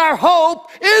 isn't our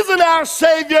hope, isn't our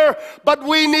Savior, but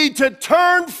we need to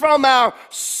turn from our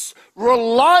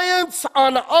reliance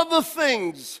on other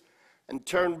things and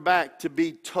turn back to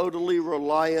be totally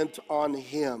reliant on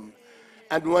Him.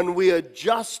 And when we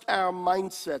adjust our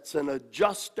mindsets and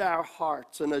adjust our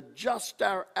hearts and adjust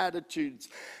our attitudes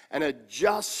and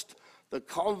adjust the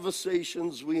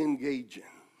conversations we engage in,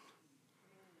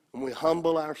 and we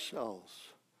humble ourselves,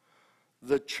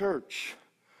 the church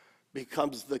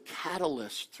becomes the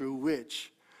catalyst through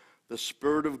which the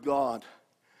Spirit of God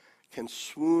can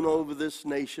swoon over this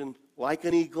nation like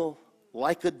an eagle,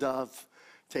 like a dove.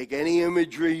 Take any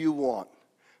imagery you want.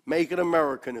 Make it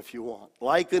American if you want.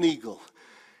 Like an eagle,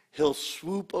 He'll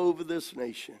swoop over this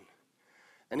nation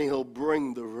and He'll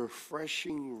bring the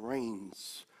refreshing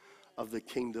rains of the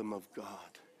kingdom of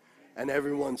God. And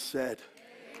everyone said,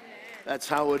 that's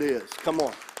how it is. Come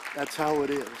on, that's how it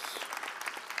is.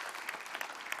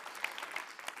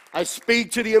 I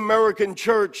speak to the American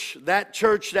church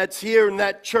that's here and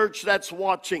that church that's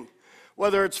watching,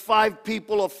 whether it's 5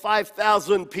 people or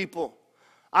 5,000 people.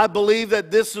 I believe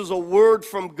that this is a word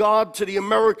from God to the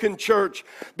American church,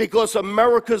 because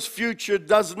America's future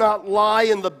does not lie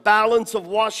in the balance of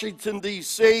Washington,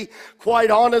 D.C. Quite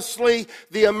honestly,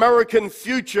 the American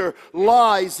future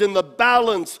lies in the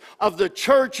balance of the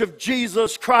church of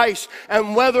Jesus Christ,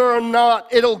 and whether or not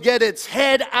it'll get its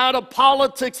head out of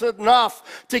politics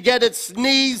enough to get its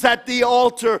knees at the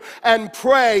altar and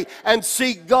pray and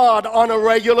seek God on a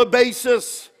regular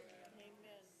basis.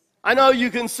 I know you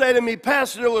can say to me,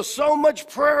 Pastor, there was so much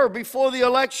prayer before the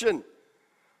election.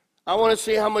 I want to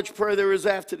see how much prayer there is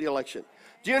after the election.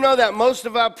 Do you know that most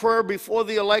of our prayer before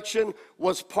the election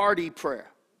was party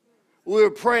prayer? We were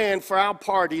praying for our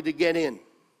party to get in.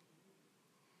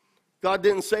 God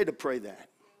didn't say to pray that.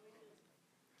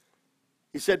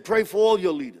 He said, pray for all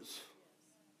your leaders.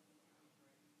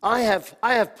 I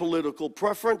have political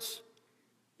preference.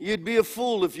 You'd be a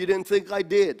fool if you didn't think I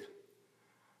did.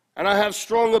 And I have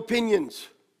strong opinions,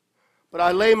 but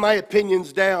I lay my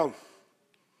opinions down.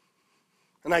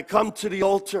 And I come to the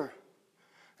altar,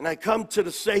 and I come to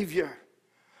the Savior,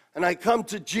 and I come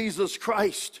to Jesus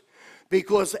Christ,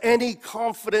 because any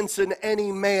confidence in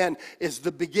any man is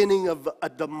the beginning of a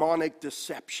demonic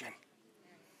deception.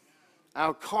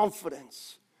 Our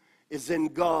confidence is in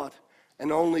God, and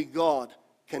only God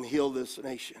can heal this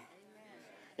nation.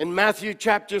 In Matthew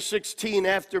chapter 16,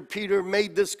 after Peter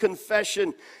made this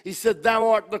confession, he said, thou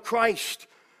art the Christ,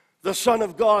 the Son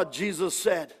of God. Jesus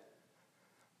said,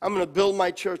 I'm going to build my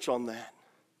church on that.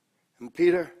 And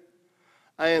Peter,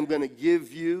 I am going to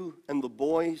give you and the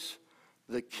boys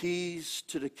the keys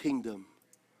to the kingdom.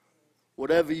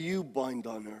 Whatever you bind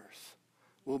on earth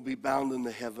will be bound in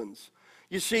the heavens.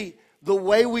 You see, the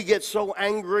way we get so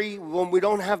angry when we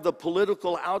don't have the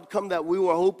political outcome that we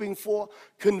were hoping for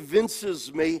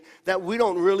convinces me that we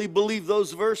don't really believe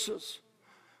those verses.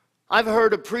 I've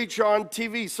heard a preacher on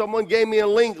TV, someone gave me a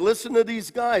link, listen to these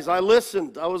guys. I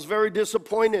listened, I was very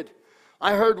disappointed.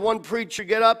 I heard one preacher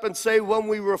get up and say, when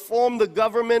we reform the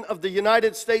government of the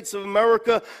United States of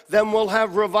America, then we'll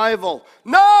have revival.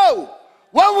 No!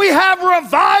 When we have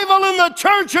revival in the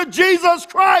church of Jesus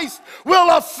Christ,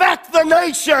 will affect the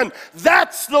nation.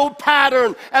 That's the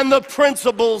pattern and the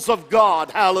principles of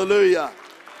God. Hallelujah.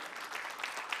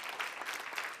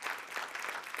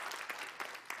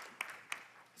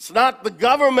 It's not the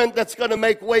government that's going to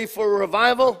make way for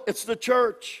revival. It's the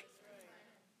church.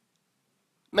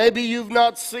 Maybe you've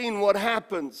not seen what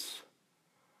happens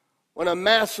when a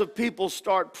mass of people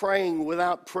start praying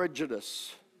without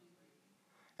prejudice.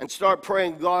 And start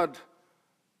praying, God,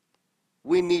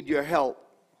 we need your help.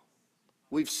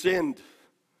 We've sinned.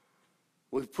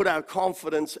 We've put our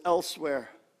confidence elsewhere.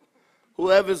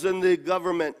 Whoever's in the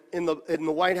government, in the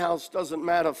White House, doesn't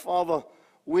matter. Father,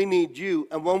 we need you.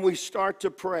 And when we start to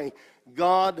pray,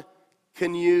 God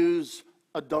can use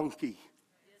a donkey.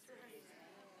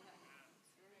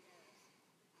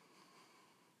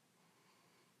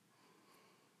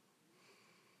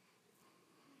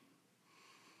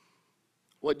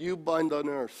 What you bind on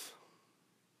earth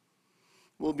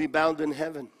will be bound in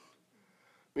heaven.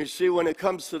 You see, when it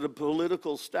comes to the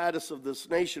political status of this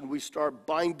nation, we start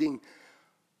binding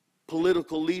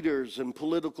political leaders and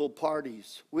political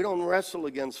parties. We don't wrestle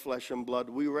against flesh and blood.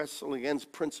 We wrestle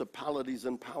against principalities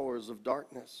and powers of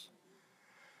darkness.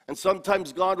 And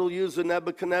sometimes God will use a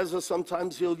Nebuchadnezzar,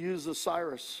 sometimes he'll use a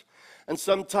Cyrus, and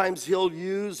sometimes he'll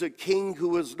use a king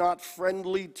who is not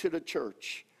friendly to the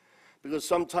church, because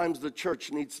sometimes the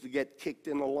church needs to get kicked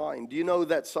in a line. Do you know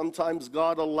that sometimes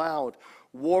God allowed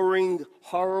warring,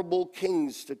 horrible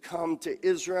kings to come to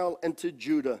Israel and to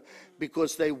Judah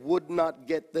because they would not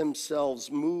get themselves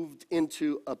moved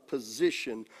into a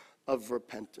position of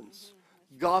repentance?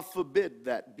 God forbid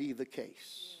that be the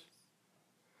case.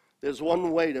 There's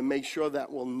one way to make sure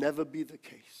that will never be the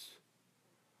case,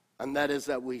 and that is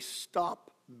that we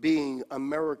stop being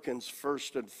Americans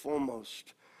first and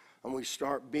foremost, and we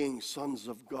start being sons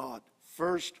of God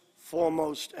first,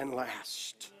 foremost, and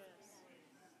last.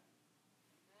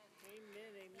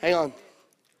 Hang on.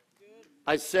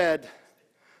 I said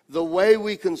the way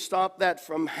we can stop that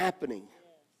from happening,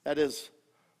 that is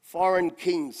foreign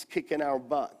kings kicking our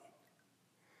butt,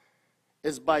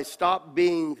 is by stop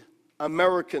being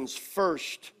Americans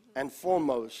first and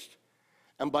foremost,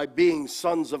 and by being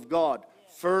sons of God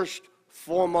first,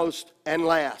 foremost, and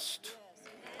last.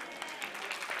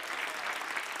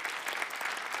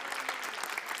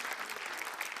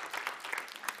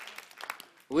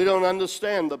 We don't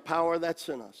understand the power that's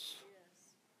in us.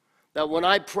 That when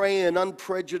I pray an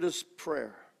unprejudiced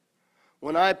prayer,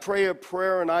 when I pray a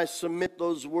prayer and I submit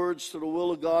those words to the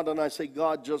will of God and I say,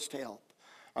 God, just help.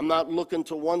 I'm not looking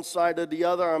to one side or the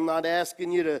other. I'm not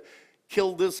asking you to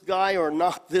kill this guy or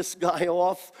knock this guy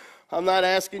off. I'm not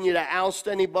asking you to oust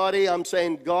anybody. I'm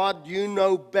saying, God, you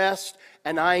know best,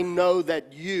 and I know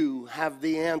that you have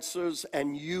the answers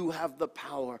and you have the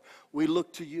power. We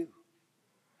look to you.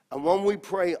 And when we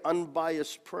pray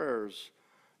unbiased prayers,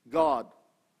 God,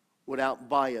 without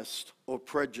bias or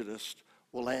prejudice,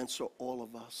 will answer all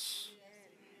of us.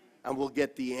 And we'll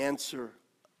get the answer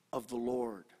of the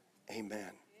Lord.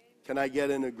 Amen. Can I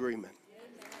get an agreement?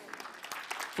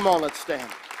 Come on, let's stand.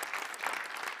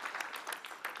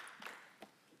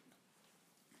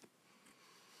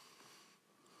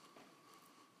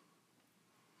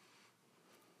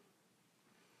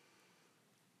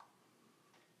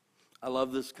 I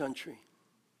love this country.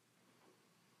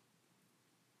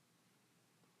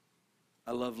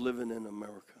 I love living in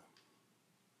America.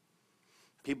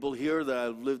 People hear that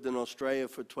I've lived in Australia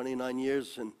for 29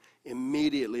 years, and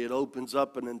immediately it opens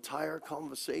up an entire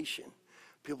conversation.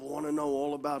 People want to know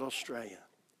all about Australia.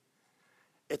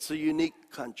 It's a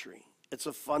unique country. It's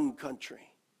a fun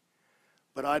country.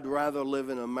 But I'd rather live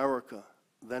in America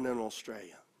than in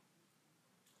Australia.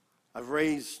 I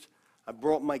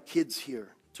brought my kids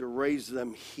here to raise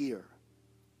them here.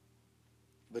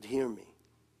 But hear me.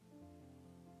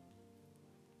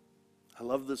 I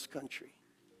love this country.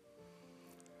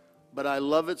 But I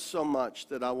love it so much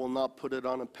that I will not put it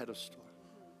on a pedestal.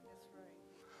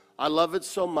 I love it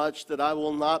so much that I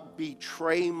will not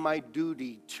betray my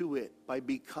duty to it by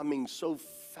becoming so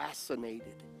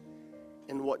fascinated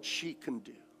in what she can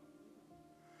do.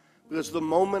 Because the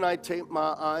moment I take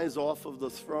my eyes off of the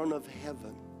throne of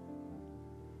heaven,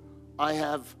 I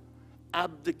have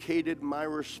abdicated my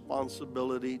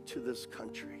responsibility to this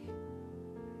country.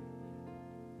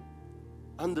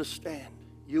 Understand,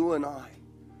 you and I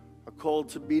are called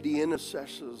to be the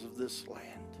intercessors of this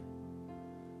land.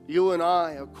 You and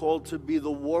I are called to be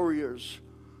the warriors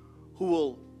who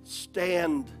will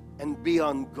stand and be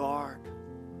on guard.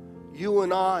 You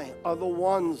and I are the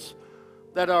ones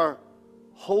that are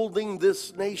holding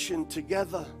this nation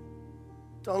together.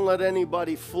 Don't let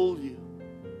anybody fool you.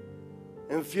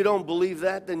 And if you don't believe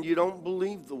that, then you don't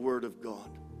believe the Word of God.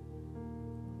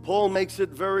 Paul makes it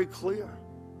very clear.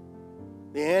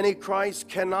 The Antichrist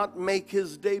cannot make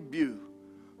his debut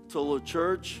till the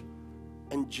church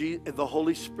and the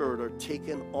Holy Spirit are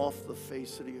taken off the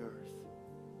face of the earth.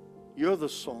 You're the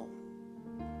salt.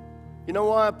 You know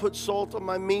why I put salt on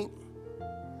my meat?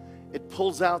 It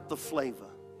pulls out the flavor.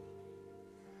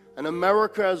 And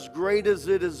America, as great as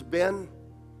it has been,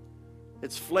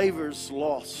 its flavor is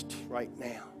lost right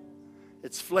now.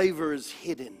 Its flavor is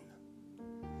hidden.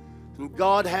 And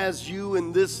God has you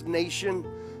in this nation,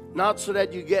 not so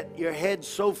that you get your head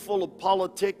so full of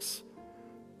politics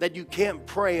that you can't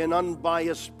pray an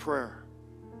unbiased prayer.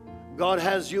 God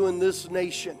has you in this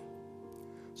nation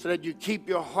so that you keep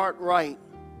your heart right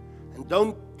and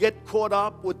don't get caught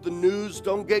up with the news,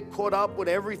 don't get caught up with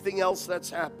everything else that's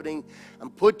happening,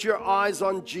 and put your eyes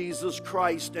on Jesus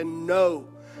Christ and know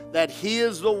that He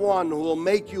is the one who will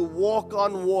make you walk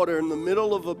on water in the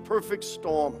middle of a perfect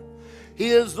storm.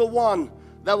 He is the one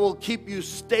that will keep you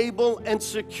stable and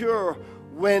secure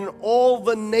when all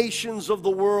the nations of the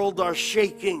world are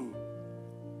shaking.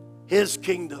 His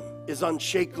kingdom is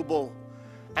unshakable,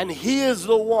 and He is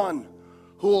the one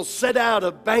who will set out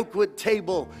a banquet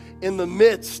table in the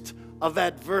midst of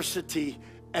adversity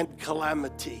and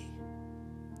calamity.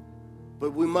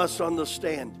 But we must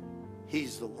understand,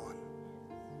 He's the one.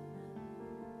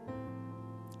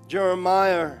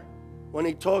 Jeremiah, when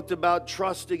he talked about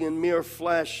trusting in mere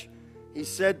flesh, he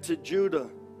said to Judah,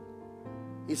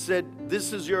 he said,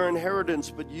 this is your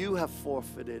inheritance, but you have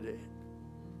forfeited it.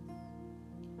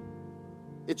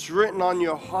 It's written on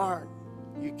your heart.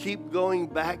 You keep going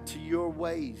back to your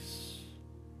ways.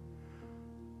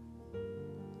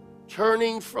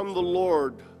 Turning from the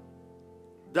Lord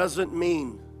doesn't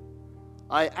mean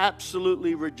I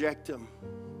absolutely reject Him.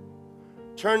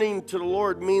 Turning to the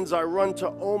Lord means I run to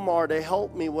Omar to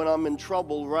help me when I'm in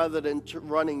trouble rather than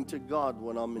running to God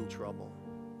when I'm in trouble.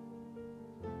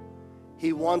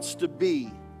 He wants to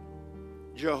be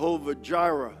Jehovah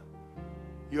Jireh,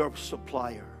 your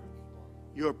supplier,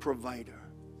 your provider.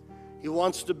 He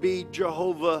wants to be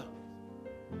Jehovah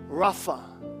Rapha,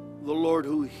 the Lord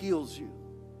who heals you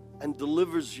and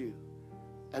delivers you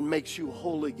and makes you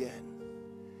whole again.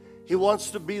 He wants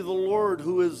to be the Lord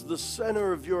who is the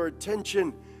center of your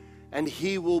attention, and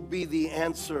He will be the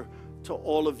answer to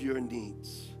all of your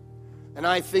needs. And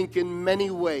I think in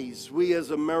many ways, we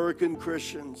as American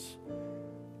Christians,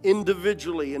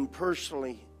 individually and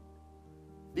personally,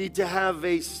 need to have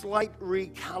a slight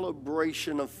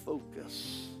recalibration of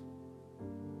focus.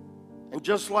 And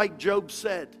just like Job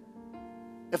said,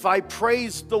 if I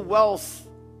praise the wealth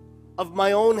of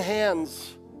my own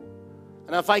hands,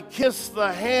 and if I kiss the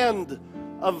hand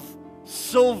of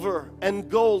silver and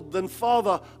gold, then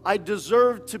Father, I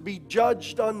deserve to be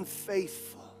judged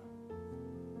unfaithful.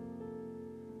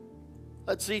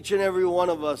 Let's each and every one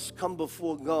of us come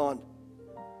before God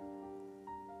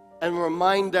and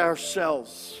remind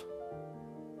ourselves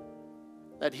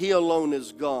that He alone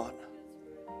is God.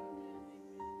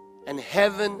 And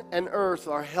heaven and earth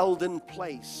are held in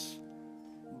place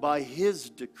by His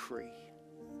decree.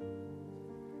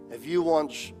 If you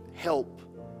want help,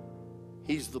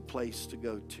 He's the place to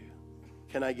go to.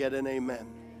 Can I get an amen?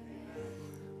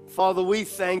 Father, we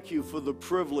thank You for the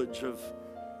privilege of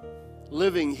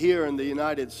living here in the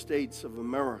United States of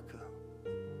America.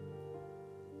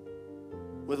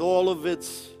 With all of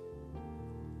its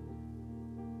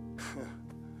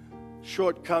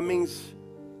shortcomings,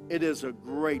 it is a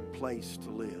great place to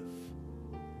live.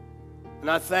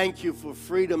 And I thank You for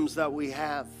freedoms that we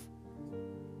have.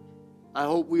 I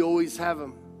hope we always have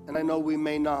them, and I know we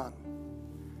may not.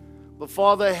 But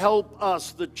Father, help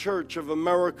us, the Church of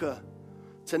America,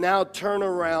 to now turn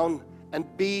around and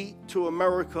be to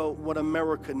America what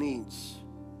America needs.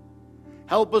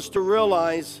 Help us to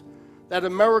realize that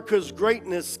America's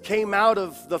greatness came out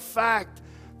of the fact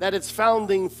that its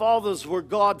founding fathers were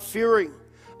God-fearing.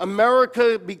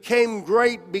 America became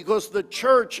great because the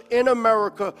church in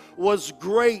America was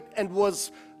great and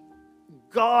was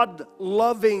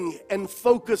God-loving and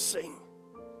focusing.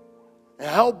 And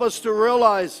help us to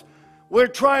realize we're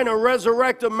trying to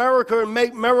resurrect America and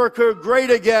make America great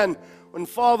again, when,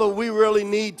 Father, we really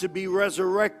need to be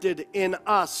resurrected in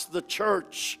us, the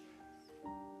church.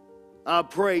 I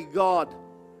pray, God,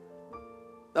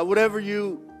 that whatever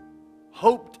You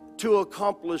hoped to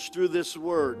accomplish through this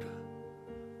word,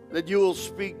 that You will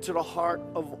speak to the heart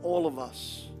of all of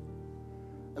us,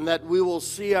 and that we will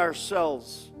see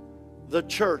ourselves, the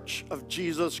church of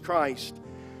Jesus Christ,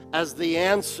 as the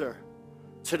answer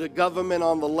to the government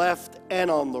on the left and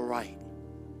on the right.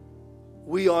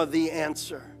 We are the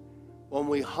answer when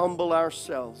we humble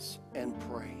ourselves and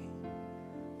pray.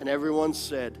 And everyone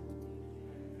said,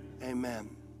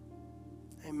 amen.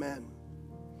 Amen.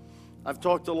 I've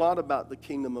talked a lot about the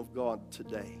kingdom of God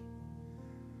today.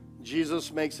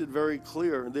 Jesus makes it very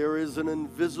clear there is an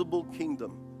invisible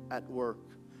kingdom at work.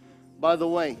 By the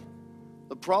way,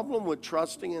 the problem with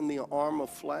trusting in the arm of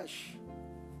flesh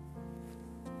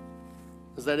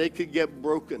is that it could get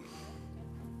broken.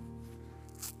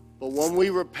 But when we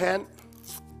repent,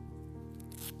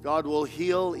 God will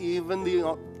heal even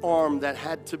the arm that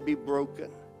had to be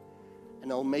broken.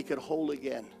 and He'll make it whole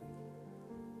again.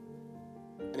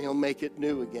 And He'll make it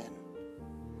new again.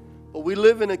 But we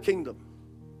live in a kingdom.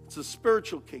 It's a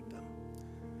spiritual kingdom.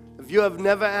 If you have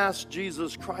never asked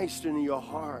Jesus Christ into your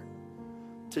heart,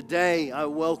 today I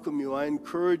welcome you. I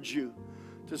encourage you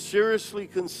to seriously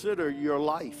consider your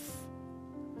life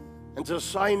and to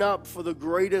sign up for the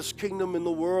greatest kingdom in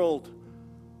the world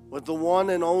with the one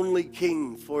and only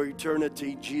King for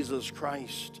eternity, Jesus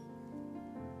Christ.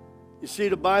 You see,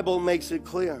 the Bible makes it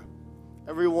clear.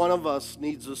 Every one of us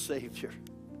needs a Savior.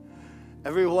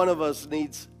 Every one of us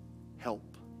needs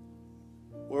help.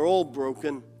 We're all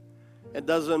broken. It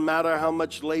doesn't matter how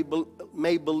much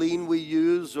Maybelline we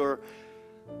use or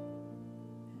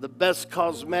the best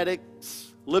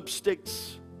cosmetics,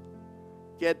 lipsticks,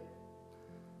 get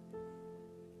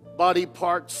body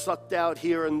parts sucked out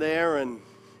here and there and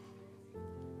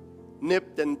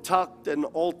nipped and tucked and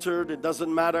altered. It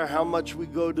doesn't matter how much we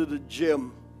go to the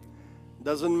gym. It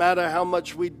doesn't matter how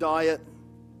much we diet.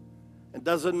 It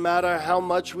doesn't matter how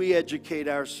much we educate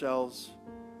ourselves.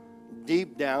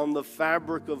 Deep down, the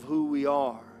fabric of who we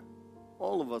are,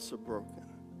 all of us are broken.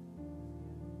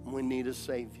 And we need a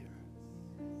Savior.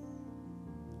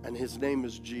 And His name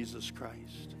is Jesus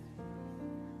Christ.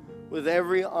 With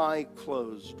every eye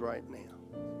closed right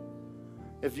now,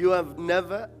 if you have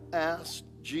never asked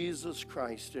Jesus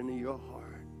Christ into your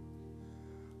heart,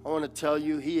 I want to tell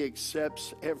you, He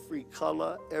accepts every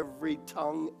color, every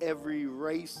tongue, every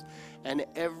race, and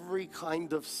every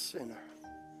kind of sinner.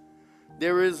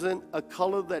 There isn't a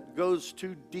color that goes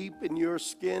too deep in your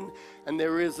skin, and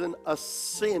there isn't a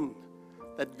sin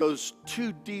that goes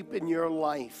too deep in your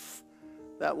life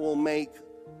that will make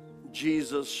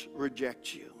Jesus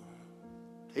reject you.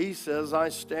 He says, I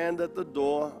stand at the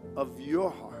door of your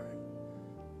heart,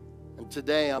 and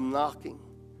today I'm knocking.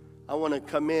 I want to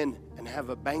come in and have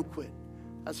a banquet.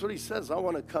 That's what He says. I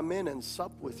want to come in and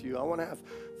sup with you. I want to have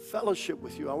fellowship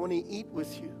with you. I want to eat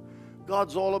with you.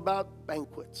 God's all about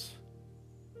banquets.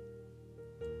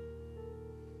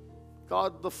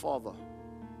 God the Father,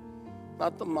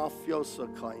 not the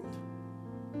mafiosa kind,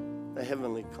 the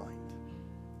heavenly kind.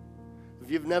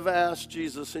 If you've never asked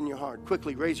Jesus in your heart,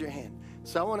 quickly raise your hand.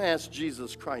 Say, I want to ask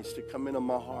Jesus Christ to come into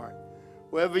my heart.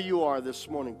 Wherever you are this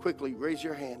morning, quickly raise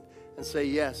your hand and say,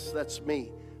 yes, that's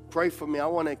me. Pray for me. I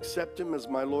want to accept Him as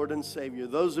my Lord and Savior.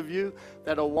 Those of you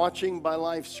that are watching by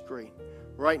live screen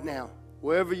right now,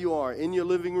 wherever you are, in your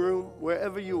living room,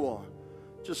 wherever you are,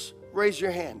 just raise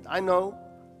your hand. I know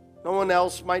no one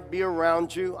else might be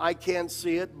around you. I can't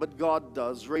see it, but God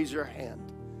does. Raise your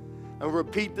hand and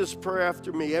repeat this prayer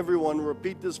after me. Everyone,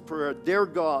 repeat this prayer. Dear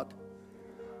God,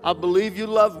 I believe you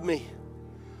love me.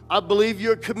 I believe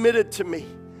you're committed to me.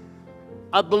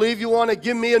 I believe you want to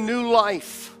give me a new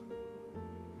life.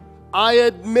 I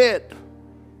admit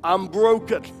I'm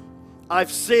broken.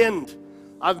 I've sinned.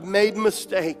 I've made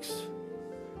mistakes.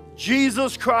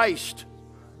 Jesus Christ,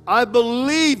 I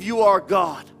believe you are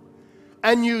God.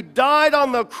 And you died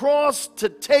on the cross to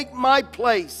take my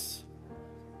place.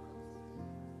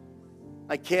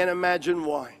 I can't imagine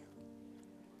why.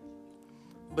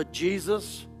 But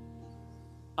Jesus,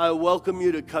 I welcome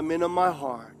you to come into my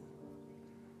heart.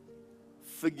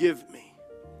 Forgive me.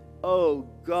 Oh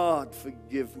God,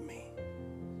 forgive me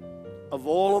of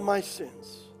all of my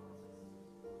sins.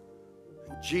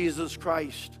 And Jesus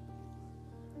Christ,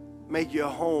 make your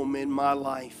home in my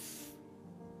life.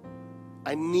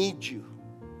 I need you.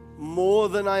 More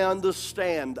than I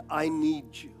understand, I need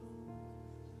you.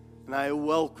 And I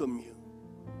welcome you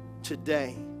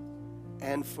today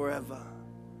and forever.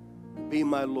 Be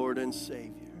my Lord and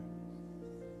Savior.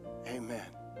 Amen.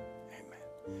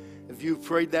 Amen. If you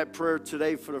prayed that prayer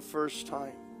today for the first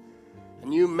time,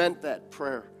 and you meant that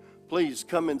prayer, please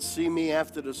come and see me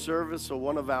after the service, or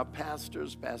one of our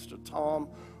pastors, Pastor Tom,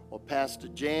 or Pastor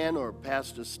Jan, or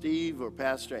Pastor Steve, or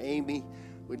Pastor Amy.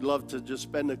 We'd love to just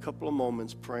spend a couple of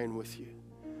moments praying with you.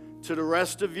 To the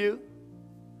rest of you,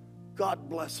 God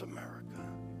bless America.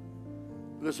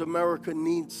 Because America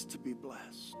needs to be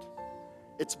blessed.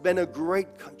 It's been a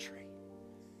great country.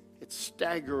 It's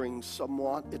staggering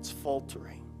somewhat. It's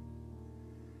faltering.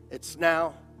 It's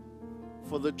now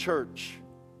for the church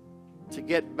to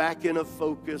get back in a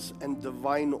focus and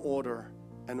divine order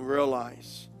and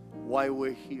realize why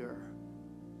we're here.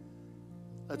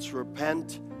 Let's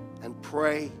repent and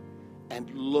pray and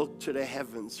look to the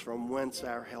heavens from whence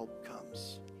our help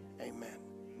comes. Amen.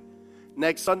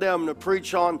 Next Sunday, I'm going to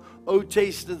preach on, oh,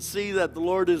 taste and see that the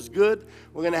Lord is good.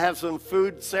 We're going to have some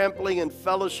food sampling and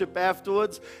fellowship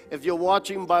afterwards. If you're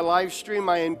watching by live stream,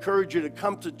 I encourage you to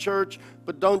come to church,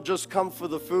 but don't just come for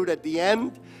the food at the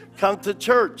end. Come to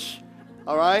church,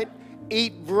 all right?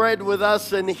 eat bread with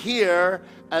us in here,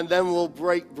 and then we'll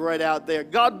break bread out there.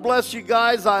 God bless you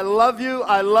guys. I love you.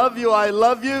 I love you. I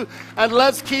love you. And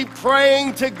let's keep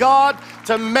praying to God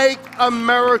to make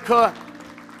America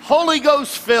Holy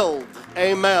Ghost filled.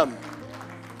 Amen.